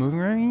melody moving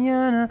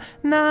around,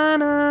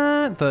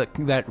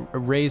 that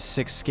raised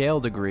 6th scale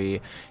degree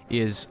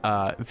is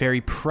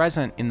very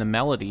present in the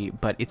melody,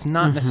 but it's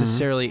not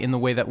necessarily in the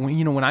way that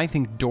when I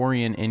think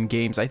Dorian in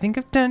games, I think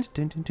of right,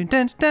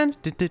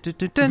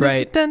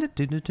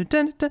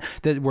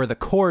 where the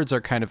chords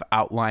are kind of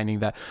outlining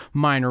that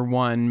minor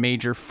 1,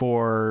 major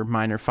 4,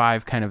 minor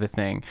 5 kind of a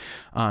thing.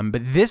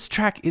 But this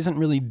track isn't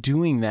really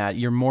doing that.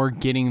 You're more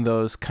getting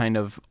those kind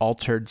of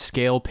altered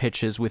scale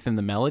pitches within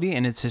the melody,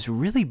 and it's this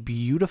really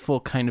beautiful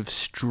kind of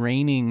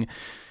straining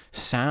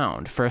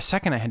sound. For a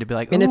second I had to be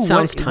like, and it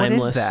sounds timeless.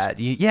 What is that?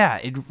 Yeah,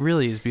 it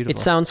really is beautiful. It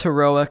sounds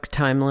heroic,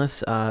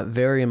 timeless,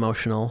 very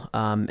emotional,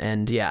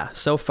 and yeah,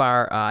 so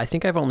far I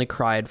think I've only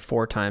cried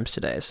 4 times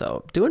today,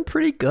 so doing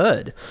pretty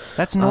good.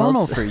 That's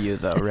normal for you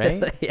though,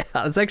 right? Yeah,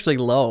 it's actually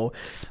low.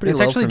 It's pretty low.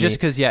 It's actually just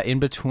because in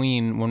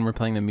between when we're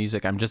playing the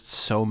music, I'm just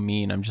so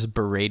mean. I'm just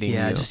berating you.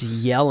 Yeah, just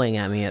yelling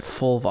at me at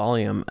full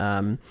volume.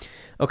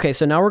 Okay,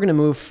 so now we're going to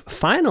move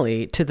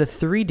finally to the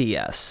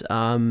 3DS,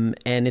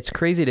 and it's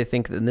crazy to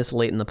think that this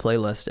late in the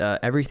playlist,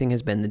 everything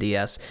has been the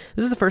DS.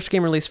 This is the first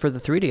game released for the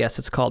 3DS.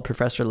 It's called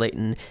Professor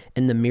Layton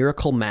and the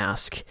Miracle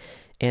Mask,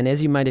 and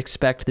as you might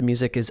expect, the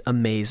music is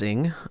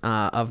amazing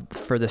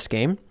for this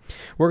game.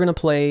 We're going to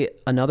play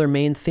another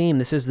main theme.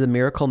 This is the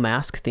Miracle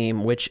Mask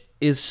theme, which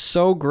is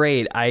so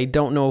great. I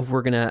don't know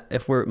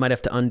if we might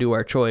have to undo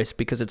our choice,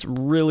 because it's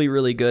really,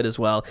 really good as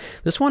well.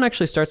 This one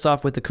actually starts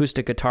off with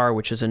acoustic guitar,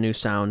 which is a new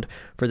sound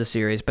for the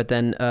series, but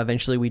then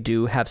eventually we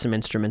do have some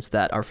instruments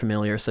that are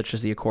familiar, such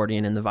as the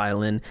accordion and the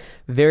violin.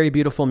 Very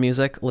beautiful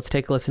music. Let's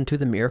take a listen to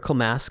the Miracle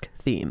Mask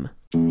theme.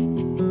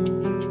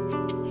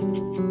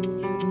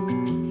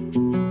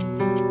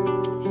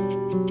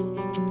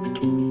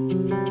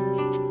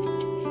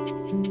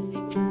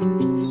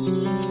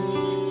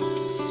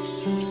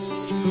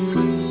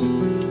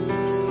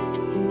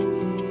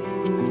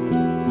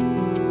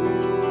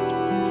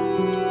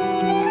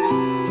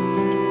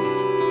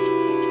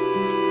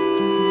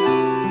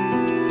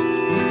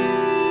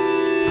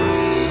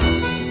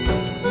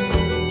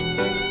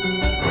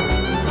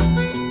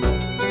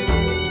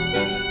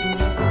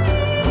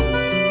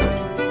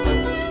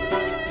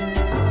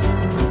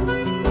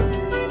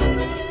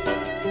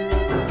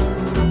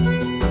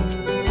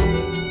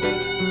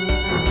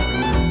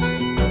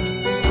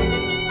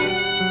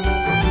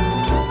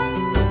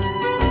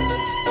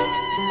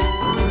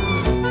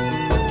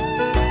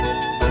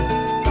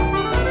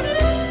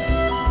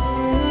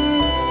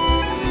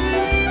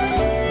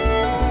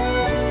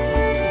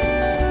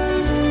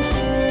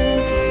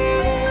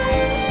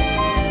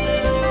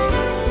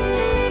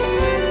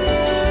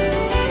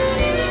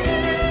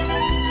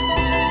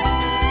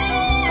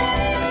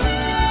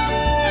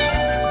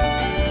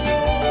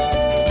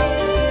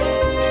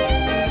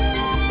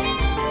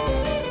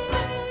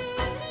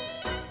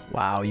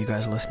 Wow, you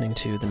guys are listening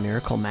to the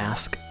Miracle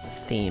Mask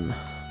theme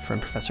from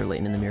Professor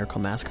Layton and the Miracle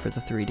Mask for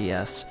the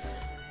 3DS.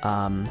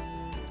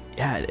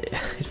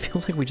 It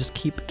feels like we just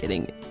keep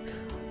getting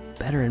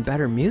better and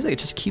better music. It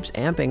just keeps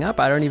amping up.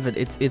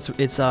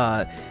 It's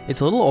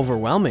a little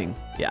overwhelming.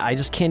 Yeah, I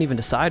just can't even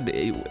decide.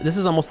 This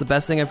is almost the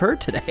best thing I've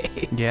heard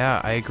today. Yeah,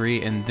 I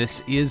agree, and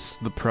this is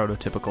the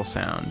prototypical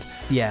sound.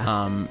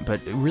 Yeah.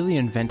 But really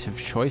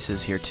inventive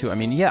choices here too. I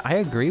mean, yeah, I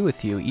agree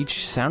with you. Each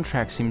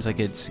soundtrack seems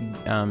like it's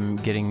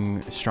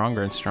getting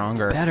stronger and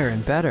stronger. Better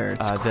and better.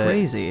 It's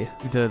crazy.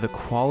 The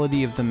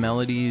quality of the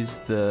melodies,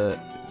 the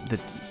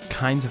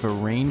kinds of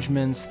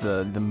arrangements,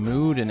 the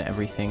mood and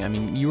everything. I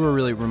mean, you were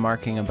really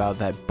remarking about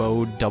that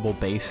bowed double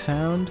bass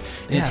sound.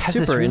 Yeah, it has super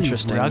this really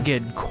interesting,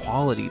 rugged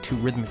quality to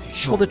rhythm.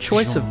 Well, the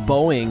choice of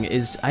bowing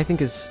is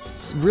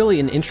really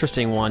an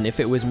interesting one. If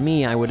it was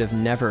me, I would have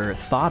never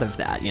thought of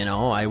that.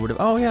 I would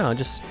have,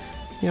 just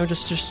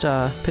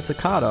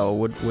pizzicato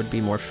would be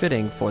more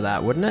fitting for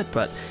that, wouldn't it?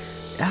 But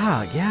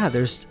Yeah.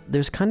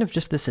 There's kind of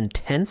just this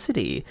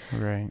intensity,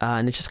 right?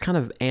 And it just kind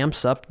of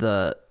amps up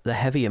the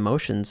heavy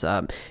emotions.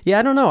 I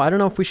don't know. I don't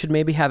know if we should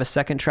maybe have a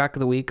second track of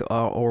the week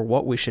or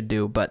what we should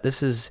do. But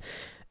this is,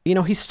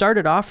 he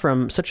started off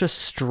from such a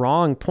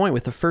strong point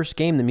with the first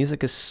game. The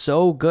music is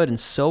so good and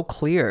so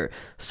clear,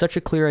 such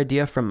a clear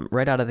idea from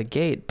right out of the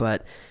gate.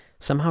 But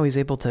somehow he's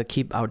able to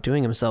keep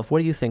outdoing himself. What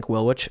do you think,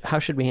 Will? How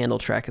should we handle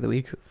track of the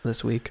week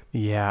this week?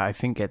 Yeah, I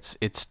think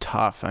it's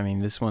tough. I mean,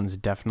 this one's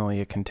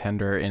definitely a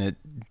contender, and it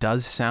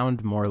does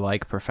sound more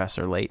like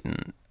Professor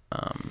Layton.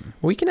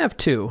 We can have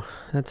two.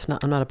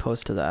 I'm not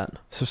opposed to that.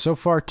 So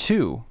far,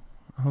 two.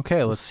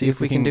 Okay, let's see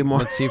if we can do more.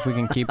 Let's see if we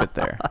can keep it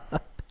there.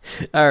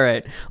 All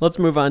right, let's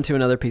move on to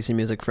another piece of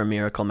music from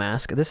Miracle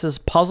Mask. This is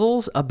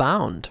Puzzles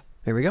Abound.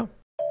 Here we go.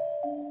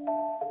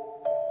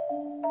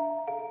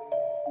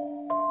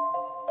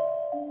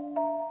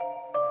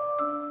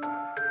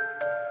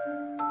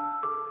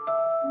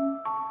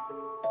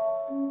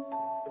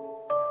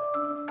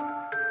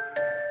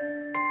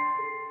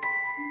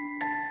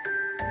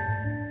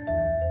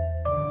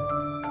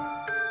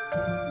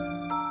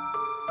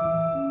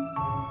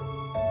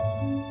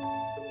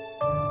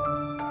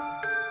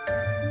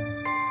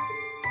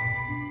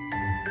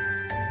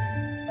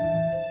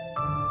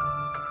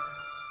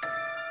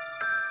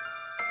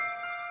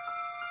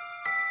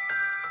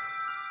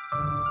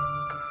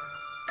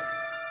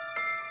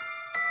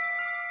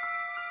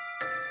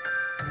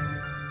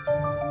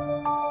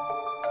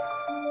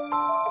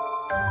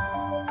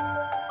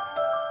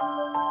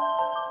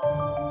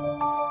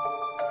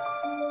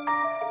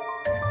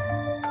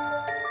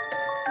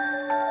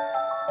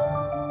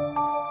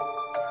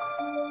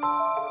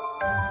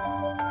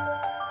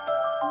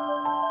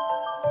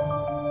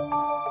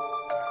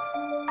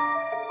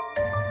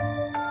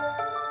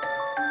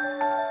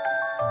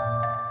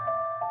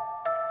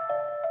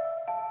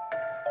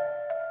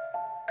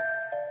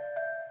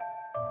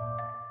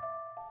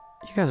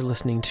 You guys are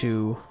listening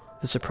to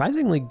the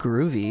surprisingly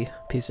groovy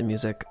piece of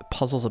music,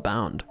 Puzzles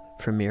Abound,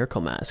 from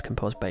Miracle Mask,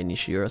 composed by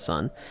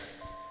Nishiura-san.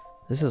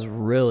 This is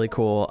really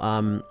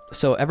cool.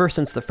 So ever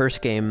since the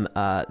first game,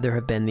 there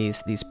have been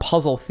these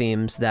puzzle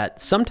themes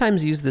that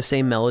sometimes use the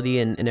same melody,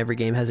 and every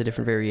game has a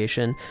different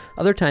variation.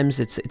 Other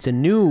times it's a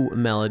new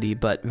melody,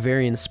 but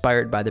very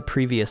inspired by the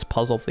previous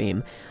puzzle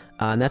theme.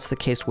 And that's the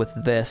case with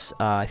this.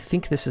 I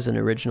think this is an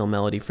original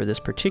melody for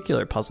this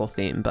particular puzzle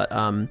theme, but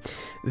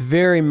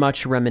very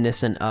much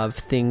reminiscent of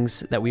things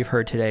that we've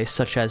heard today,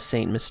 such as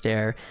Saint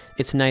Mystere.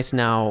 It's nice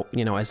now,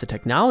 as the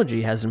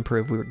technology has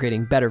improved, we're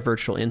getting better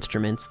virtual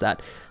instruments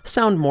that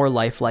sound more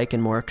lifelike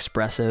and more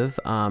expressive.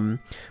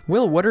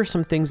 Will, what are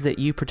some things that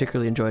you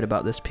particularly enjoyed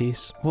about this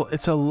piece? Well,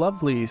 it's a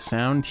lovely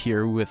sound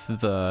here with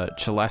the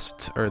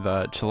celeste or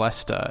the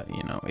celesta.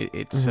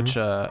 It's such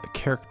a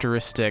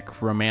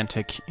characteristic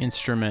romantic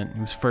instrument. It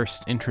was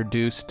first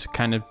introduced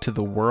kind of to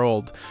the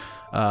world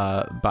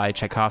by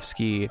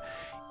Tchaikovsky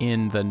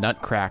in the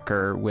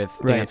Nutcracker with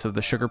Dance of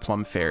the Sugar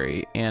Plum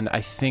Fairy, and I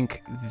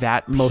think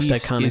that most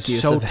piece iconic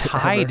is so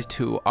tied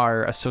to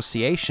our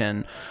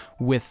association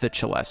with the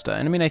celesta.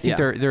 And I mean, I think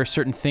there are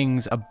certain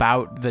things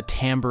about the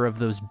timbre of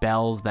those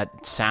bells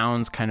that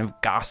sounds kind of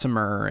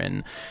gossamer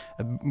and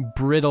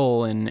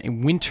brittle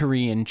and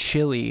wintry and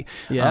chilly.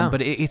 Yeah.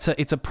 But it's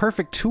a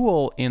perfect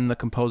tool in the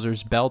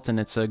composer's belt, and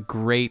it's a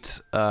great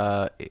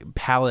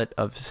palette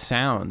of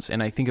sounds.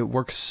 And I think it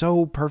works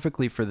so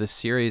perfectly for this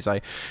series.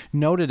 I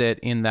noted it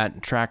in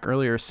that track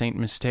earlier, Saint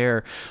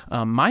Mystere.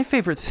 My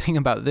favorite thing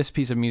about this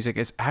piece of music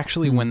is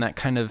actually when that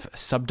kind of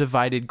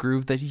subdivided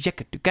groove, that's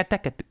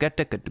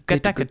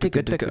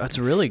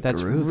really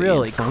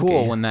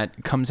cool when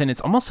that comes in.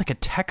 It's almost like a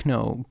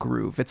techno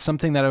groove. It's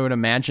something that I would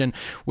imagine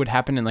would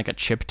happen in like a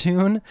chip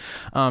tune.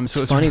 So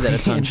it's funny really that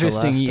it's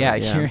interesting.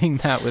 Hearing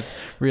that with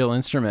real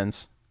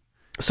instruments.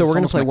 So we're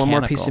going to play one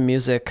more piece of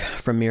music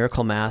from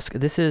Miracle Mask.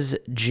 This is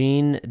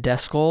Jean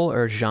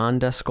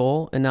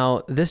Descol. And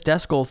now this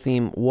Descol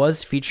theme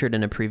was featured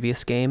in a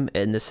previous game,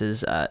 and this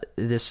is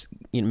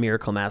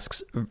Miracle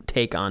Mask's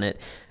take on it.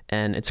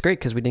 And it's great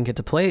because we didn't get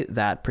to play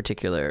that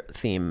particular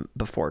theme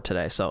before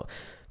today. So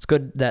it's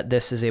good that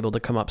this is able to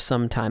come up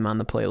sometime on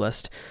the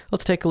playlist.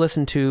 Let's take a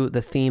listen to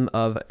the theme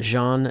of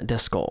Jean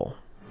Descol.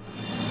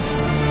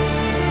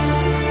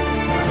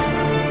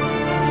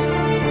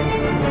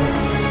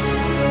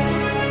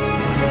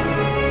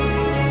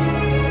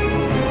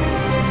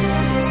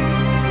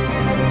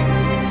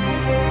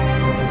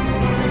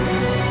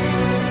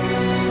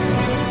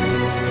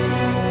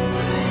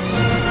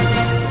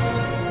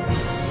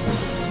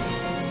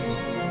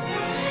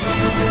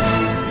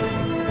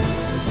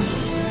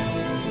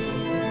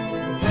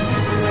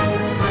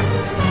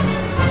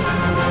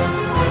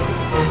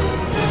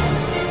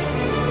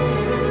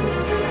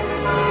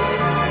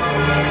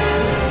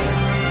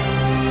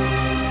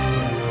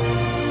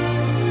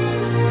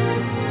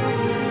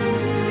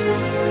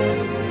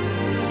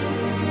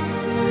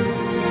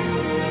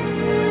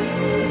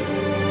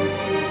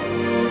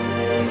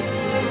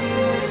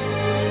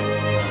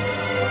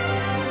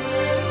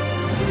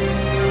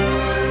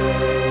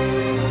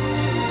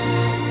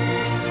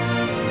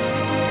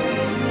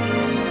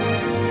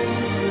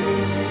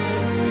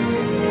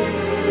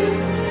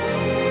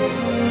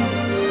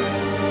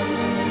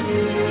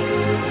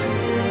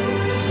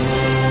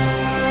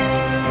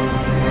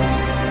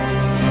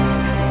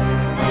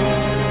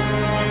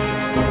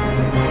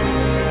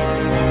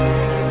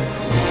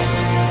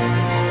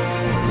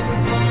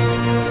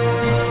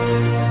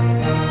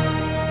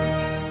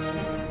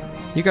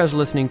 You guys are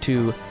listening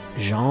to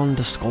Jean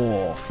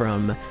Descol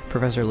from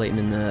Professor Layton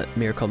and the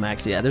Miracle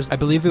Max. Yeah, I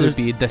believe it would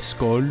be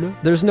Descol.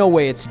 There's no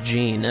way it's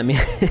Jean. I mean,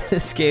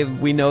 this game,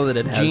 we know that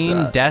it has Jean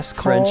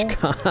Descol? French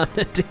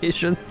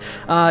connotation.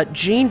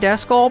 Jean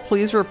Descol,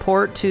 please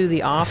report to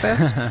the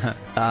office.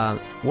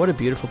 What a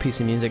beautiful piece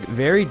of music.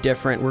 Very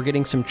different. We're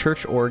getting some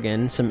church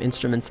organ, some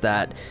instruments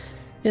that,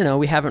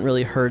 we haven't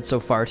really heard so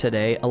far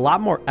today. A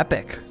lot more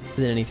epic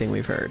than anything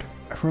we've heard.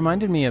 It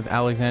reminded me of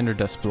Alexander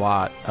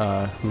Desplat,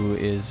 who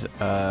is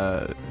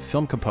a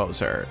film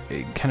composer.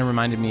 It kind of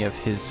reminded me of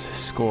his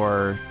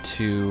score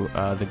to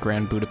the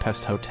Grand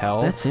Budapest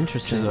Hotel. That's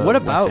interesting. What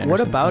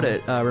about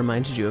it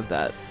reminded you of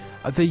that?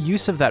 The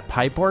use of that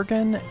pipe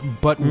organ,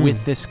 but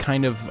with this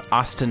kind of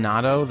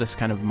ostinato, this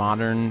kind of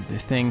modern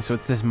thing. So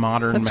it's this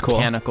modern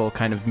mechanical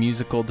kind of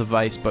musical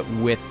device, but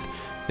with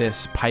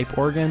this pipe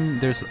organ.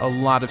 There's a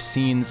lot of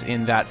scenes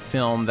in that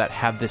film that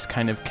have this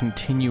kind of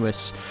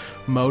continuous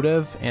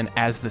motive, and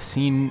as the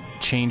scene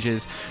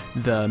changes,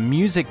 the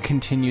music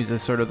continues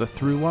as sort of the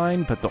through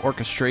line, but the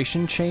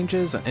orchestration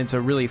changes. It's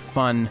a really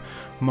fun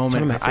moment. It's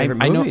one of my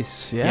favorite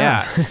movies.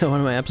 Yeah.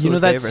 One of my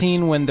absolute favorites. That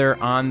scene when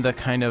they're on the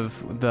kind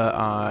of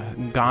the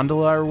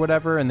gondola or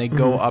whatever, and they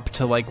go up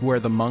to like where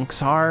the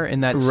monks are,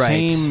 and that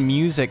same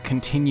music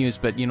continues,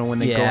 but when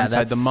they go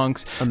inside the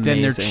monks,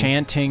 then they're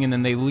chanting, and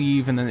then they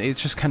leave, and then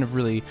it's just kind of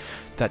really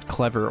that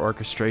clever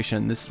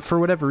orchestration. This, for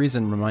whatever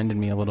reason, reminded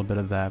me a little bit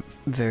of that.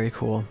 Very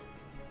cool.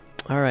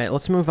 All right,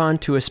 let's move on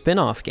to a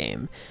spin-off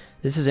game.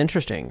 This is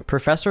interesting.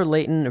 Professor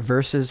Layton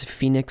versus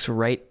Phoenix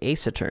Wright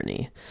Ace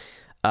Attorney.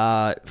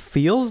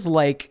 Feels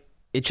like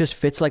it just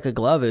fits like a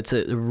glove. It's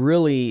a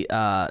really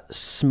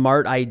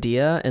smart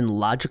idea and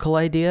logical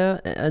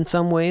idea in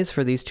some ways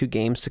for these two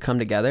games to come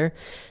together,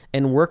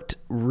 and worked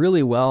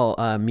really well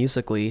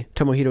musically.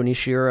 Tomohiro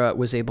Nishiura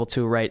was able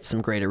to write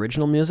some great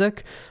original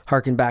music,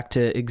 harken back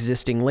to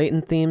existing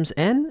Layton themes,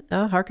 and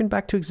harken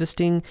back to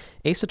existing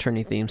Ace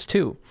Attorney themes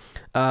too.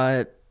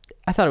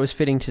 I thought it was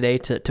fitting today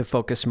to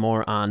focus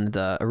more on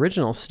the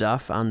original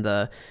stuff, on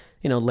the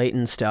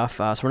Layton stuff.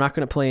 So we're not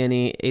going to play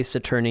any Ace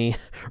Attorney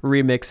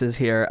remixes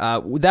here.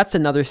 That's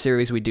another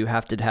series we do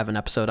have to have an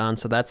episode on,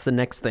 so that's the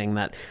next thing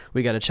that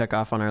we got to check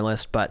off on our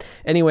list. But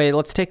anyway,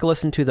 let's take a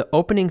listen to the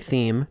opening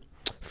theme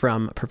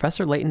from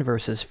Professor Layton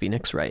versus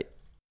Phoenix Wright.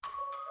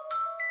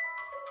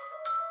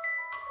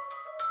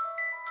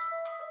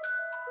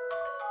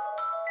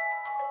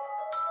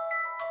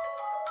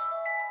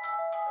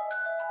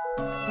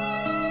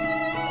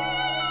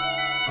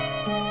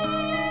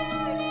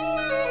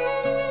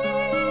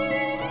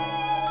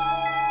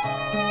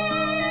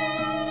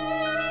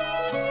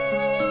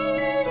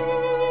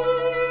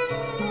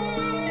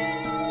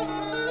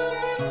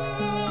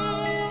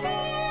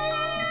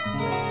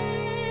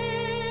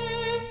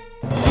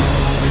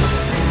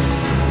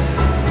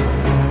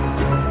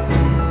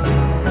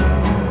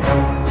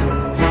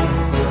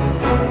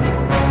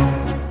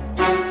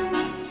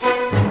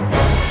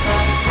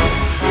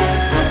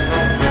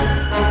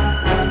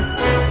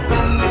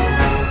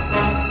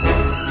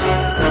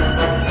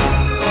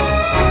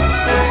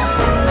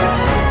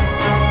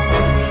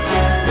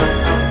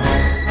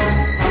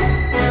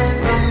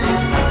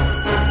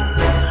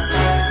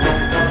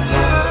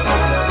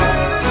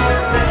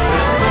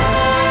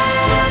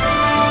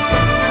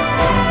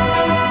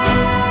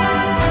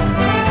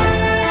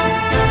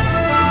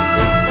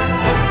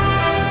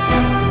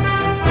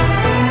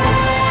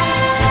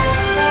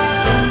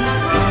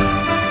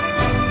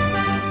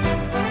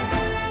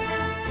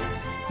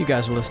 You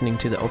guys are listening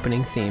to the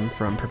opening theme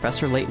from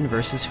Professor Layton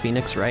versus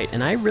Phoenix Wright,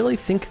 and I really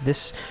think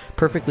this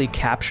perfectly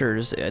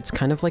captures, it's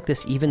kind of like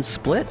this even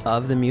split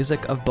of the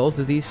music of both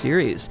of these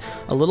series.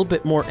 A little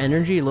bit more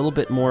energy, a little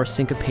bit more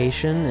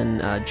syncopation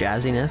and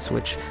jazziness,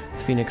 which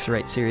Phoenix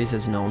Wright series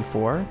is known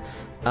for.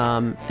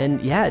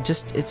 And yeah,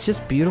 it's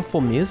just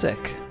beautiful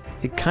music.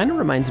 It kind of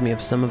reminds me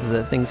of some of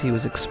the things he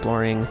was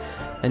exploring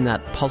in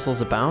that Puzzles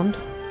Abound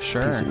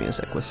piece of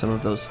music with some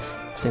of those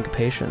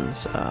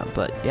syncopations.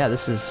 But yeah,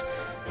 this is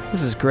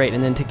great,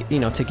 and then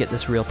to get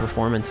this real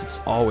performance, it's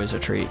always a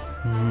treat.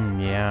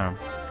 Yeah,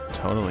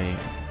 totally.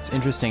 It's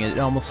interesting. It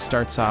almost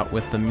starts out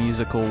with the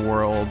musical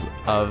world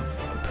of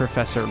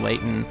Professor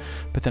Layton,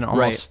 but then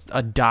almost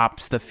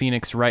adopts the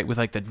Phoenix Wright with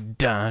like the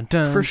dun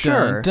dun for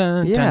sure.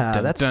 Dun, yeah,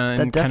 dun, that's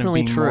dun, definitely kind of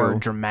being true. More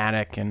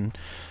dramatic and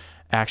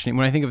action.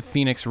 When I think of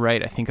Phoenix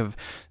Wright, I think of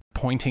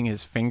pointing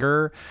his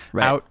finger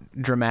out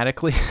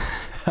dramatically.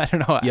 I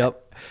don't know.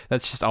 Yep,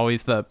 that's just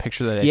always the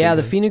picture that I think the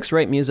of. Phoenix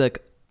Wright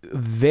music.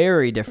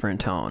 Very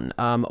different tone.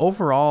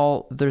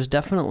 Overall, there's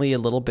definitely a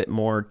little bit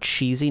more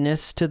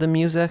cheesiness to the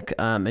music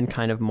and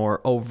kind of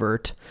more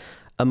overt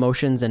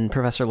emotions, and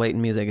Professor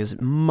Layton music is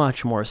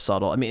much more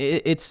subtle. I mean,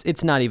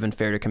 it's not even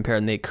fair to compare,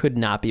 and they could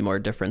not be more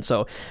different.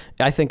 So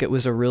I think it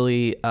was a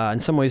really,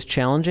 in some ways,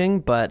 challenging,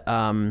 but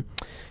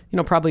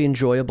probably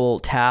enjoyable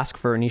task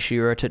for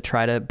Nishiura to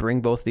try to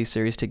bring both these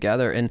series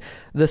together. And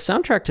the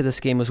soundtrack to this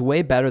game was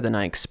way better than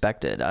I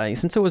expected.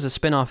 Since it was a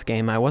spin-off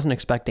game, I wasn't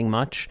expecting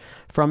much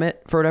from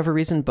it for whatever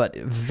reason, but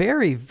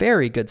very,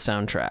 very good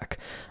soundtrack.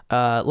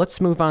 Let's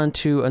move on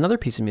to another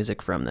piece of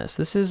music from this.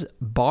 This is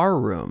Bar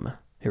Room.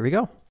 Here we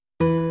go.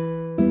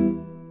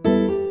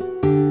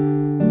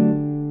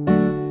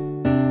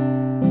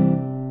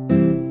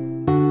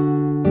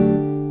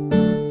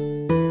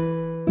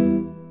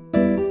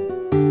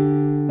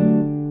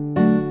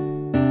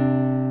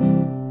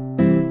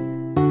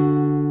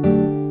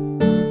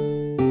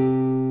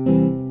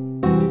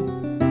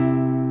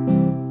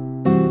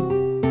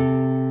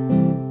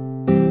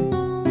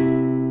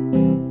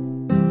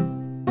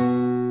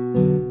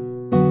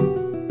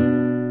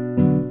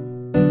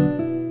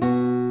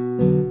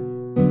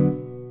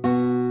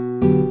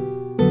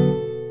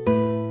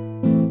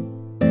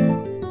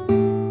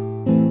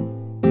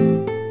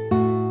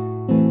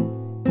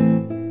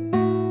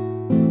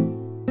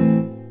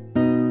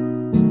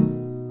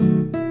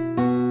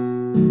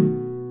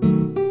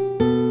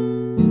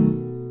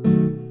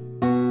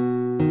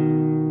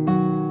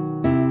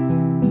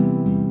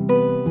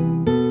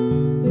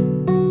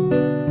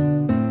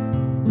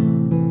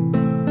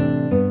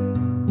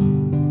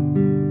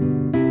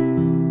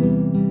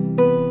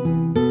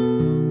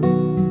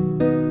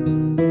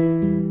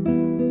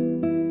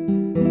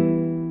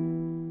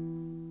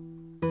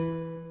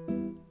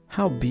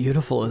 How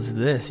beautiful is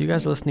this? You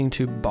guys are listening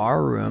to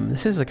Bar Room.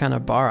 This is the kind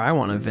of bar I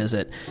want to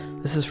visit.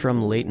 This is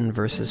from Layton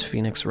vs.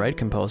 Phoenix Wright,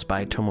 composed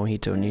by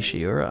Tomohito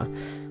Nishiura.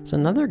 It's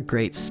another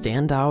great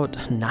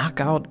standout,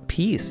 knockout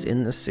piece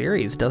in the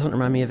series. Doesn't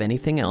remind me of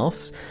anything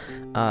else.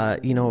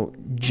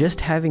 Just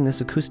having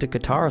this acoustic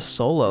guitar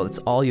solo, that's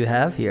all you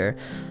have here.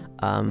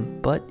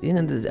 But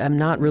I'm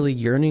not really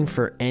yearning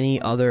for any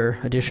other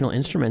additional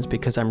instruments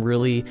because I'm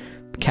really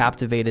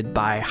captivated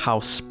by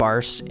how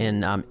sparse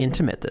and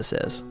intimate this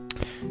is.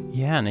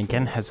 Yeah, and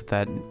again has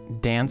that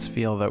dance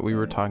feel that we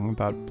were talking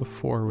about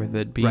before, with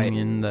it being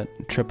in the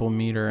triple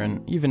meter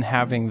and even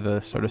having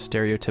the sort of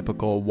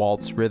stereotypical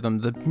waltz rhythm,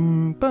 the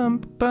bum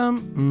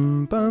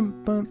bum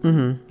bum bum.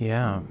 Mm-hmm.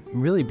 Yeah,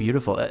 really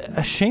beautiful.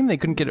 A shame they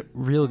couldn't get a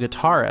real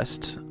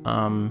guitarist.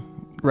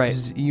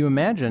 Right. You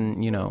imagine,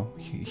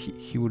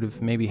 he would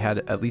have maybe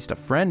had at least a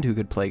friend who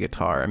could play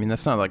guitar. I mean,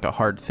 that's not like a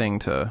hard thing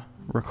to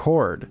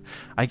record.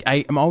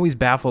 I'm always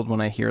baffled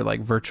when I hear like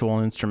virtual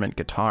instrument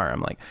guitar.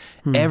 I'm like,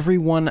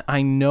 everyone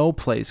I know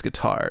plays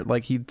guitar.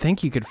 Like, you'd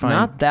think you could find...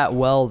 Not that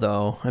well,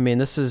 though. I mean,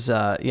 this is,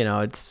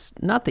 it's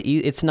not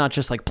it's not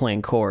just like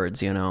playing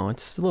chords,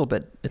 It's a little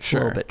bit, a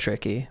little bit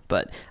tricky,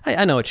 but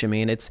I know what you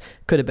mean. It's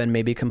could have been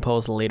maybe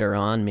composed later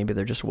on. Maybe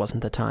there just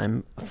wasn't the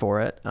time for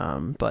it.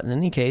 But in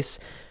any case,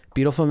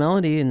 beautiful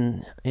melody,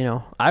 and,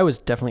 I was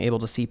definitely able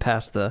to see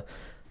past the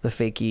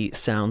fakey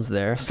sounds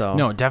there. So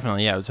no,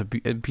 definitely, yeah, it was a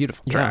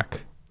beautiful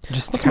track. Yeah.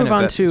 Just let's move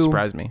on to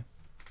surprised me.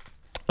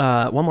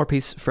 One more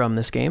piece from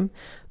this game,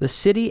 "The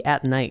City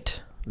at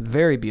Night."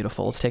 Very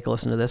beautiful. Let's take a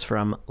listen to this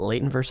from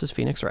Layton vs.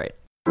 Phoenix Wright.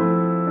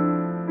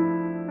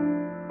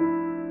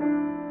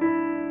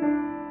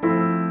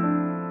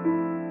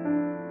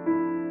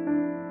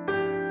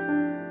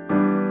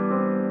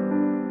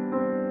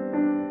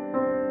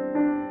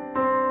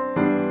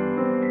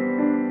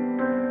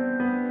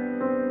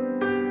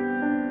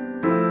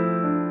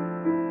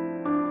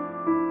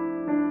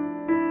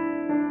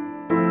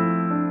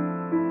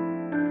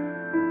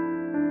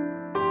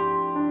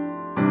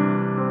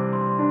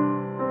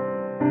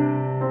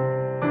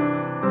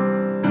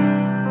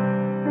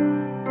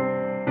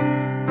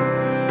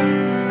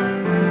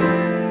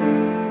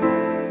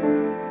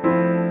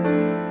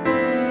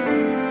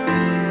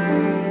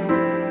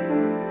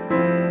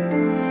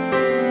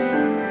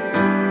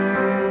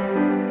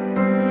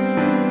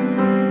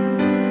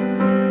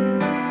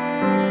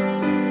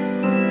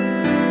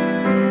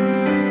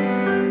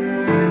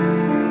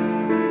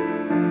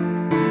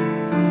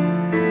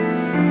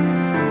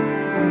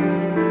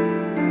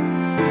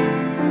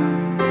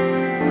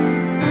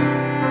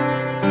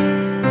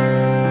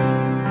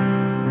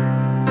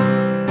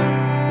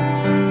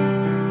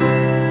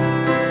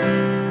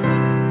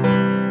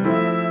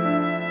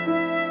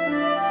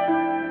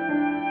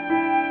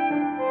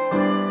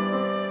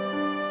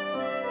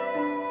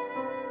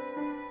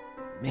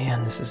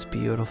 This is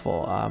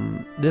beautiful.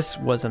 This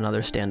was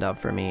another standout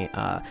for me.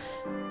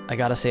 I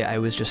gotta say, I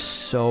was just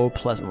so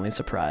pleasantly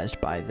surprised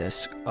by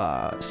this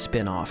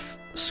spin-off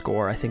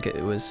score. I think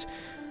it was,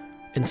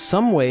 in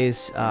some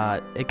ways,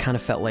 it kind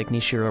of felt like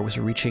Nishiura was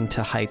reaching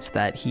to heights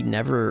that he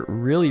never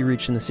really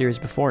reached in the series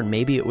before, and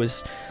maybe it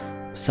was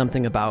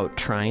something about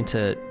trying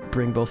to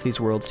bring both these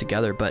worlds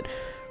together, but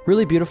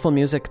really beautiful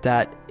music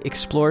that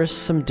explores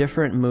some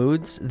different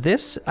moods.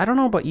 This, I don't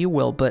know about you,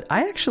 Will, but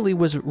I actually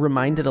was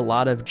reminded a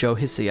lot of Joe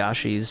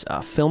Hisayashi's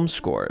film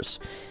scores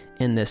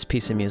in this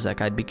piece of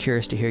music. I'd be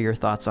curious to hear your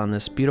thoughts on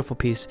this beautiful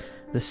piece,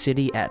 "The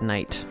City at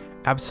Night."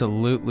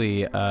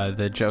 Absolutely,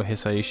 the Joe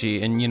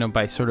Hisaishi, and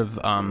by sort of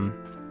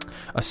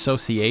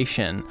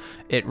association,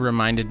 it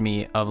reminded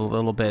me of a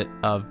little bit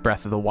of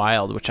Breath of the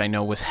Wild, which I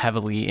know was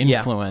heavily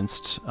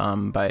influenced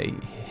by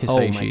Hisaishi's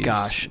Oh my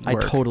gosh, work. I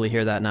totally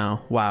hear that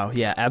now. Wow,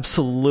 yeah,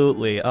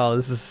 absolutely. Oh,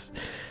 this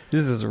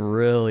is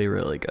really,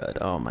 really good.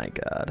 Oh my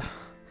god.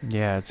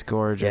 Yeah, it's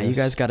gorgeous. Yeah, you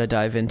guys got to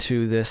dive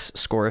into this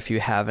score if you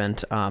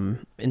haven't.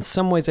 In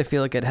some ways, I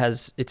feel like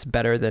it's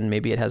better than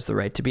maybe it has the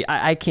right to be.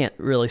 I can't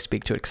really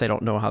speak to it because I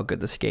don't know how good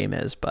this game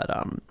is, but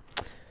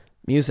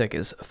music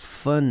is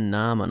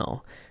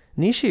phenomenal.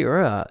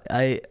 Nishiura,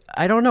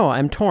 I don't know.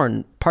 I'm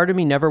torn. Part of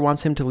me never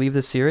wants him to leave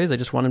the series. I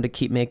just want him to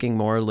keep making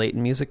more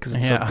Layton music because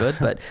it's so good.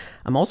 But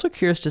I'm also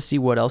curious to see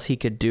what else he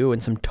could do in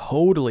some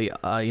totally,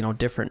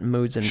 different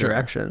moods and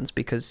directions,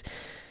 because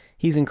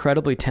he's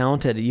incredibly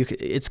talented.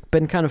 It's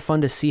been kind of fun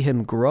to see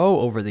him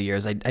grow over the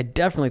years. I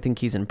definitely think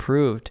he's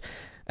improved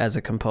as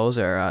a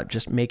composer,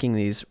 just making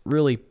these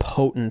really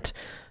potent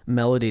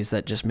melodies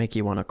that just make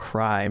you want to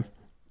cry.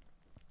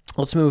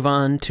 Let's move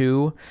on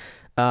to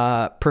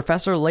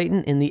Professor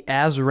Layton in the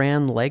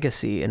Azran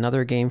Legacy,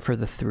 another game for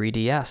the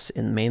 3DS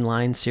in the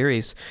mainline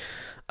series.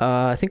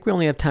 I think we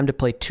only have time to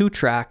play 2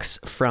 tracks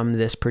from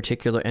this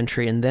particular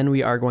entry, and then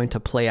we are going to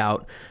play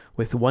out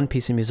with one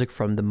piece of music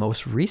from the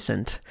most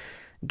recent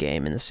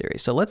game in the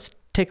series. So let's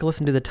take a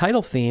listen to the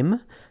title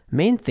theme,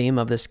 main theme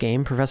of this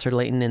game, Professor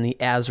Layton in the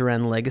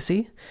Azran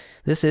Legacy.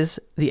 This is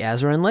the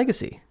Azran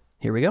Legacy.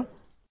 Here we go.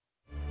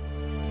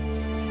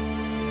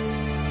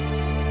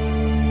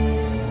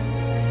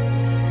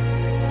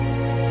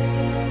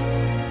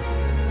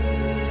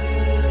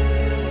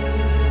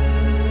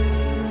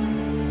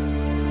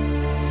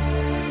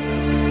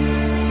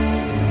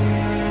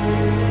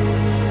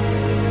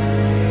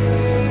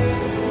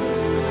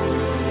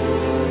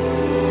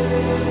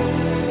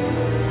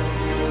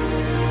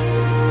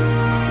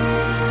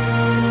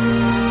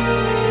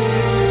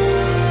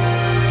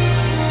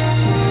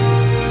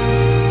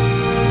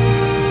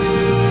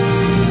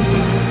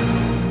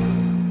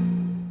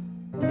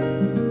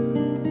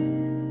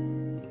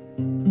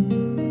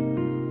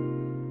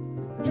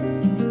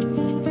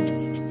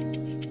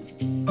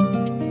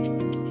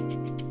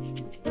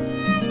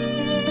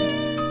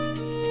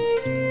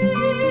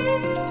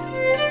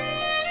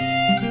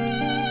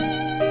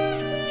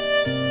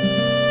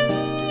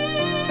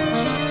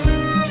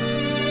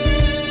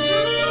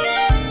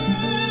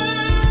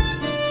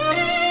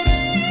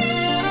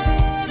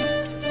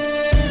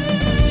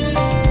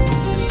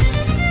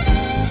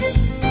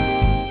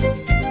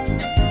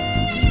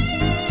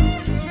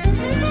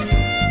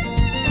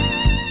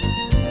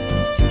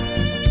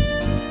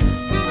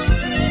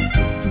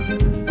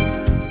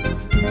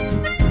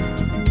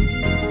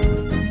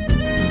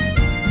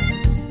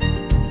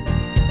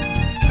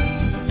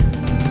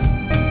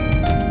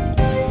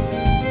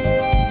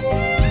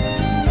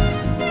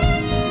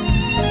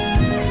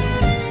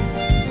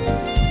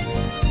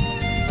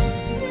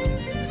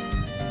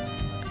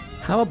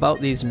 How about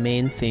these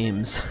main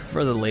themes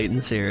for the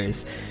Layton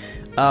series?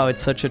 Oh,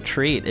 it's such a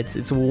treat.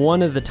 It's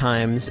one of the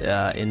times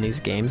in these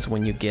games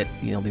when you get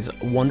these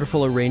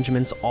wonderful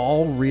arrangements,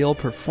 all real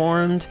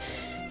performed.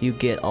 You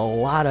get a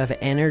lot of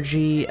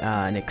energy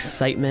and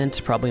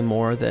excitement, probably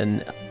more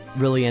than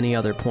really any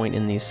other point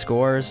in these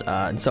scores.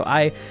 And so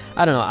I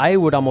don't know, I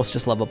would almost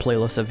just love a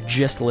playlist of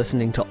just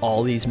listening to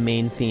all these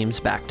main themes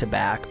back to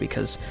back,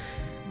 because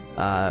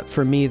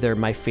for me, they're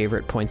my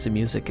favorite points of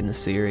music in the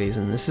series,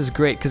 and this is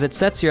great because it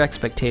sets your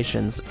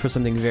expectations for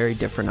something very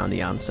different on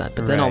the onset.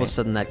 But then all of a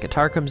sudden that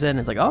guitar comes in, and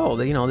it's like, oh,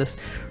 this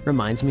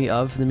reminds me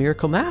of the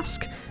Miracle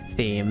Mask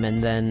theme,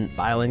 and then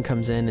violin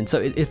comes in, and so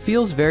it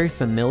feels very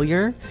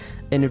familiar,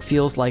 and it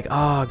feels like,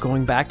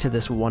 going back to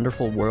this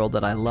wonderful world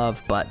that I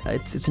love, but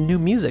it's new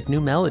music,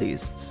 new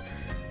melodies.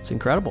 It's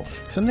incredible.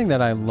 Something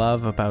that I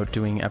love about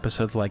doing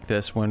episodes like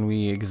this when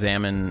we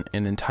examine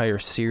an entire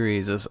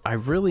series is I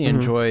really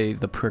enjoy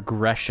the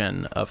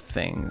progression of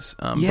things.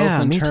 Both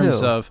in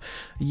terms of,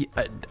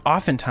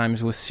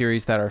 oftentimes with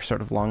series that are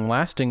sort of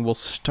long-lasting, we'll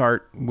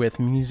start with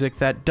music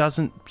that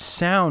doesn't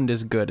sound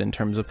as good in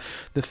terms of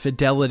the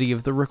fidelity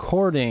of the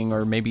recording,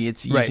 or maybe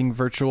it's using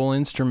virtual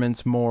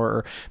instruments more,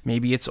 or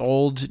maybe it's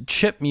old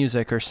chip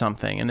music or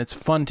something, and it's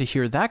fun to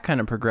hear that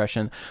kind of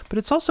progression. But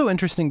it's also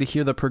interesting to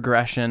hear the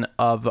progression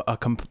of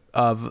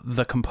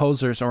the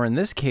composers, or in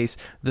this case,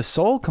 the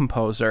sole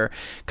composer,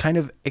 kind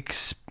of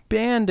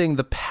expanding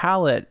the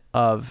palette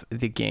of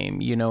the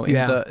game. In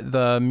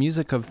the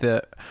music of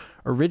the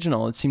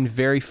original, it seemed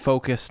very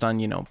focused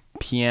on,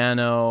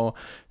 piano,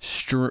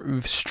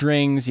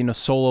 strings,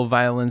 solo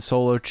violin,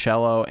 solo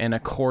cello, and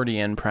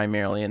accordion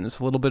primarily, and there's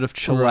a little bit of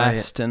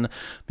celeste and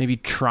maybe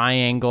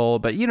triangle,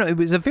 but it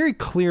was a very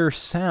clear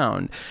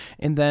sound.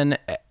 And then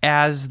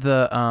as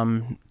the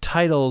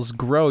titles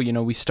grow,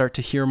 we start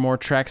to hear more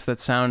tracks that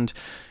sound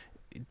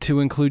to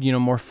include,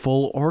 more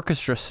full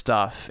orchestra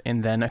stuff,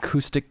 and then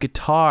acoustic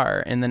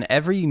guitar, and then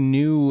every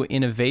new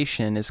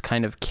innovation is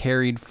kind of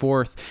carried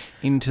forth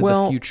into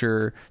the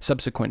future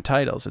subsequent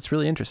titles. It's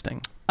really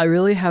interesting. I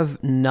really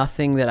have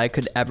nothing that I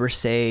could ever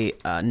say,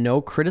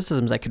 no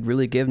criticisms I could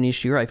really give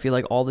Nishiura. I feel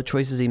like all the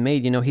choices he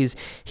made,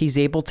 he's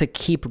able to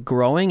keep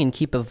growing and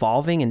keep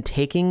evolving and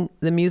taking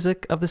the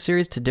music of the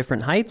series to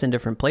different heights and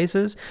different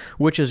places,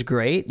 which is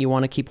great. You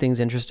want to keep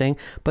things interesting,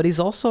 but he's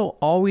also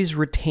always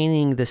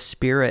retaining the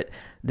spirit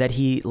that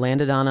he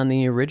landed on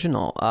the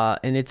original.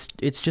 And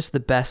it's just the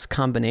best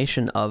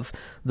combination of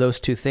those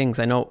two things.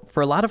 I know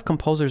for a lot of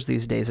composers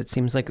these days, it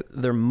seems like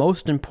their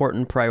most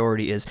important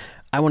priority is,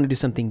 I want to do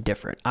something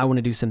different. I want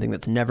to do something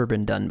that's never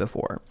been done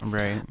before.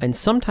 Right. And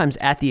sometimes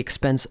at the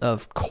expense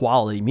of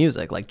quality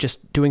music, like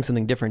just doing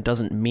something different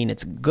doesn't mean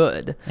it's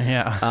good.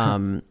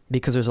 Yeah.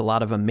 Because there's a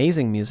lot of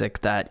amazing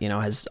music that,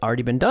 has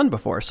already been done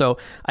before. So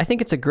I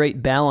think it's a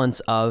great balance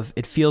of,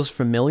 it feels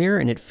familiar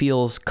and it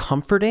feels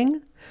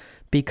comforting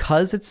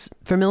because it's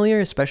familiar,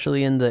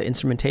 especially in the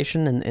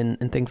instrumentation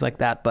and things like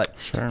that. But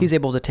sure. He's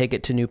able to take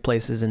it to new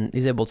places, and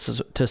he's able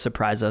to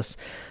surprise us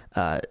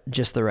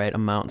just the right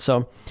amount.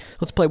 So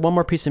let's play one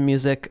more piece of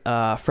music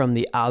from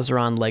the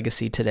Oseram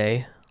Legacy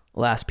today.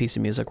 Last piece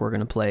of music we're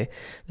going to play.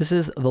 This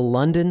is The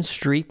London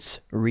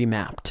Streets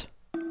Remapped.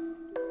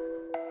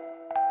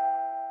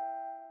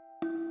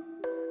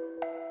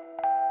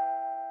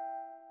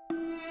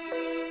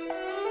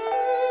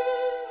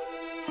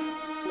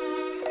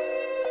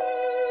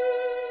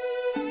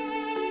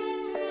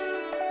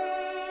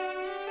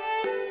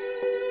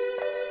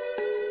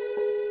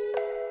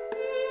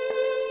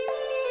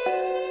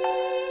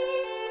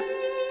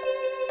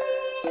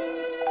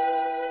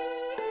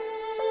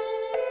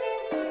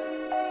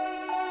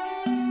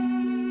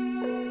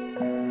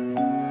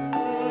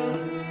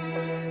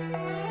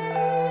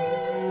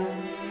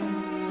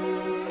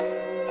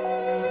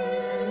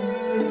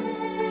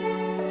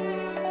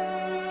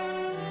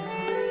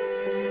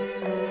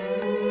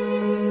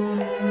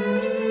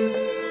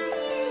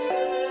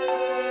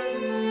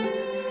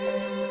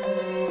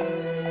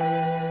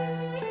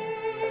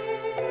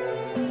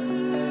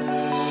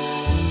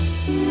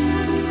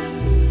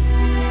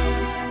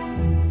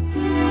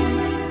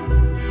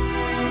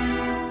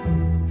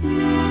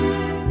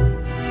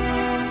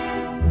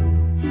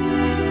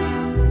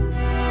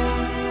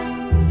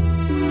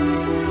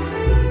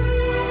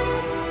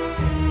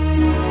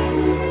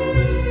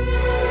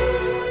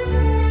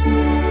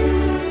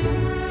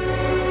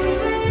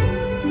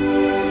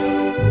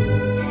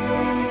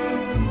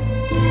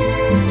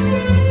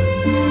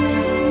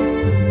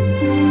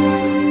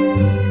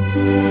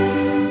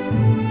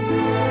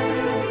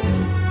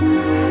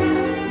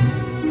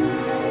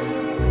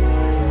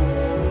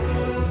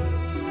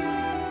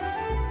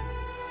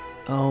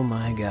 Oh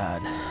my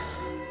God.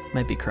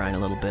 Might be crying a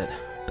little bit,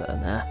 but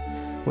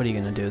what are you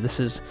going to do? This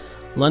is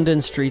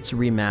London Streets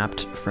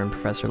Remapped from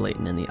Professor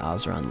Layton and the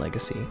Oseram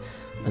Legacy.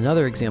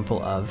 Another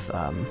example of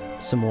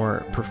some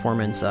more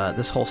performance.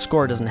 This whole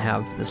score doesn't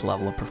have this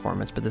level of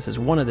performance, but this is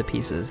one of the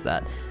pieces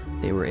that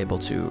they were able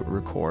to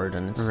record,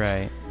 and it's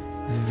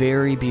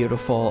very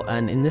beautiful.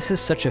 And this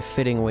is such a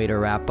fitting way to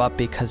wrap up,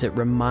 because it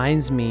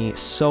reminds me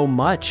so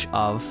much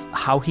of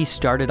how he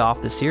started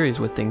off the series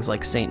with things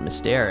like Saint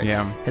Mystere.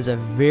 Yeah. It has a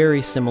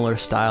very similar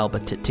style,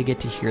 but to get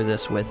to hear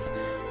this with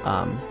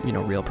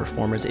real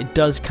performers, it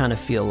does kind of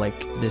feel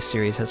like this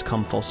series has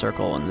come full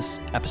circle, and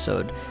this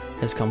episode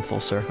has come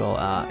full circle.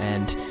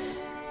 And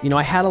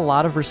I had a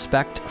lot of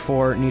respect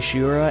for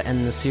Nishiura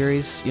and the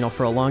series,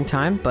 for a long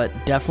time, but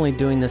definitely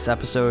doing this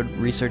episode,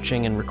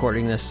 researching and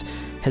recording this,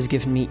 has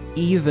given me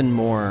even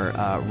more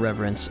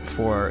reverence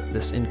for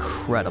this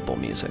incredible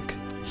music.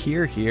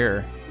 Hear,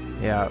 hear.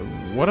 Yeah,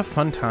 what a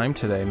fun time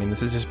today. I mean,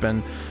 this has just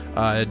been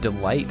a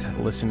delight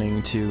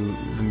listening to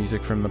the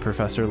music from the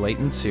Professor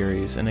Layton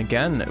series. And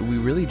again, we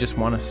really just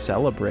want to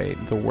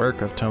celebrate the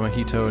work of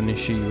Tomohito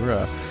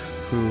Nishiura,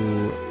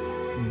 who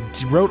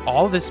wrote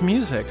all this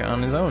music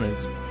on his own.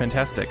 It's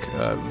fantastic.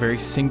 Very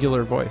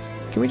singular voice.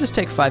 Can we just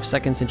take 5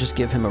 seconds and just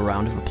give him a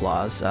round of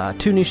applause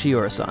to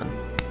Nishiura-san?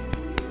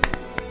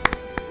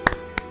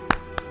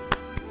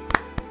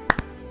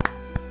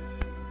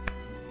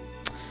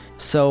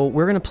 So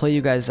we're going to play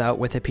you guys out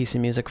with a piece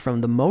of music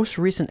from the most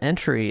recent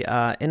entry,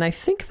 and I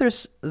think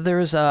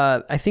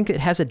I think it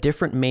has a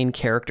different main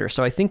character.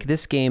 So I think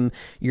this game,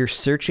 you're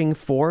searching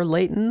for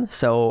Layton,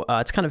 so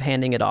it's kind of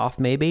handing it off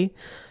maybe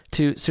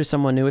to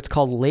someone new. It's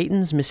called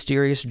Layton's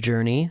Mysterious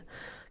Journey,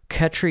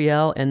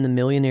 Catriel and the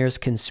Millionaire's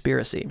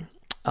Conspiracy.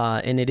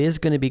 And it is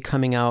going to be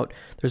coming out.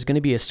 There's going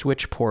to be a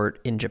Switch port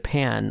in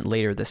Japan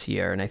later this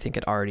year, and I think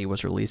it already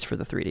was released for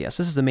the 3DS. This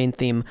is the main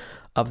theme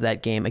of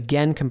that game,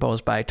 again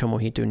composed by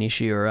Tomohito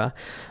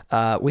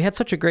Nishiura. We had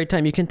such a great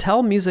time. You can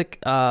tell music,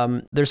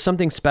 there's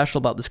something special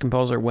about this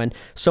composer when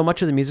so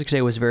much of the music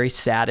today was very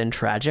sad and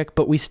tragic,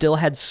 but we still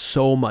had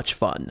so much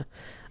fun.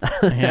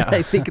 Yeah.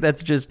 I think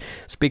that's just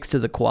speaks to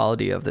the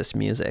quality of this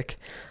music.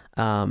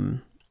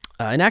 And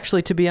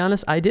actually, to be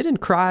honest, I didn't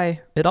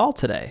cry at all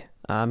today.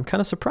 I'm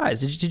kind of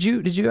surprised. Did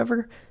you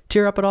ever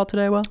tear up at all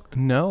today, Will?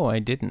 No, I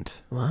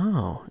didn't.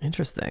 Wow,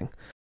 interesting.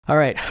 All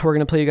right, we're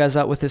gonna play you guys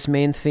out with this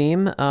main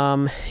theme.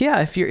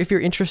 If you're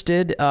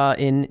interested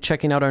in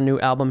checking out our new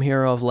album,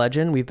 Hero of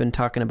Legend, we've been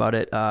talking about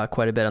it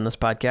quite a bit on this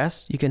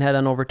podcast. You can head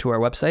on over to our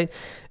website,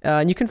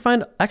 and you can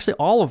find actually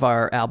all of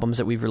our albums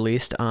that we've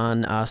released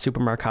on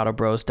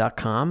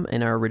supermercadobros.com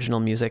in our original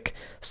music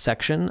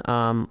section.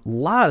 A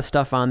lot of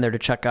stuff on there to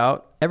check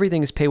out.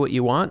 Everything is pay what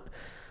you want,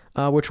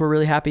 which we're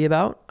really happy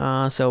about.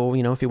 So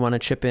if you want to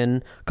chip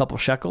in a couple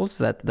shekels,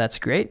 that's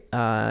great.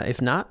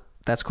 If not,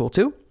 that's cool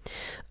too.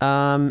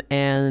 So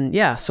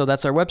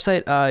that's our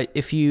website.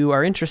 If you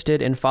are interested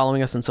in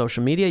following us on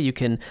social media, you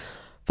can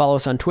follow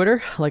us on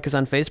Twitter, like us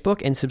on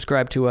Facebook, and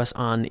subscribe to us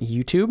on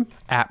YouTube.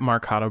 At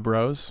Marcato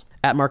Bros.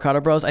 At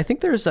Marcato Bros. I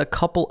think there's a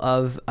couple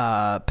of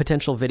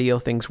potential video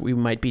things we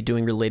might be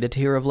doing related to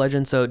Hero of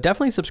Legend, so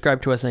definitely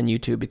subscribe to us on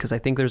YouTube because I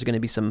think there's going to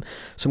be some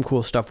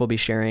cool stuff we'll be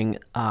sharing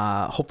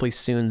hopefully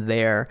soon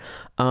there.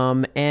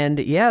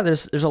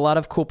 There's a lot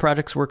of cool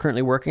projects we're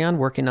currently working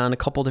on a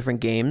couple different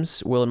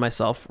games, Will and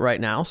myself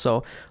right now,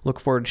 so look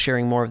forward to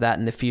sharing more of that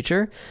in the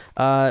future.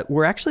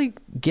 We're actually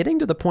getting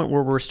to the point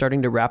where we're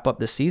starting to wrap up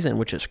the season,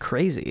 which is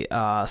crazy.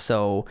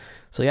 So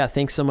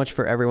thanks so much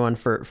for everyone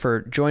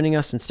for joining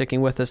us and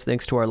sticking with us.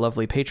 Thanks to our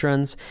lovely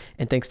patrons,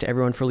 and thanks to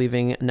everyone for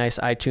leaving nice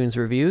iTunes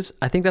reviews.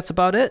 I think that's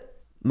about it.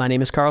 My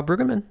name is Carl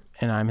Brueggemann.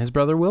 And I'm his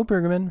brother, Will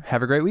Brueggemann.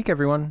 Have a great week,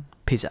 everyone.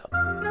 Peace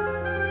out.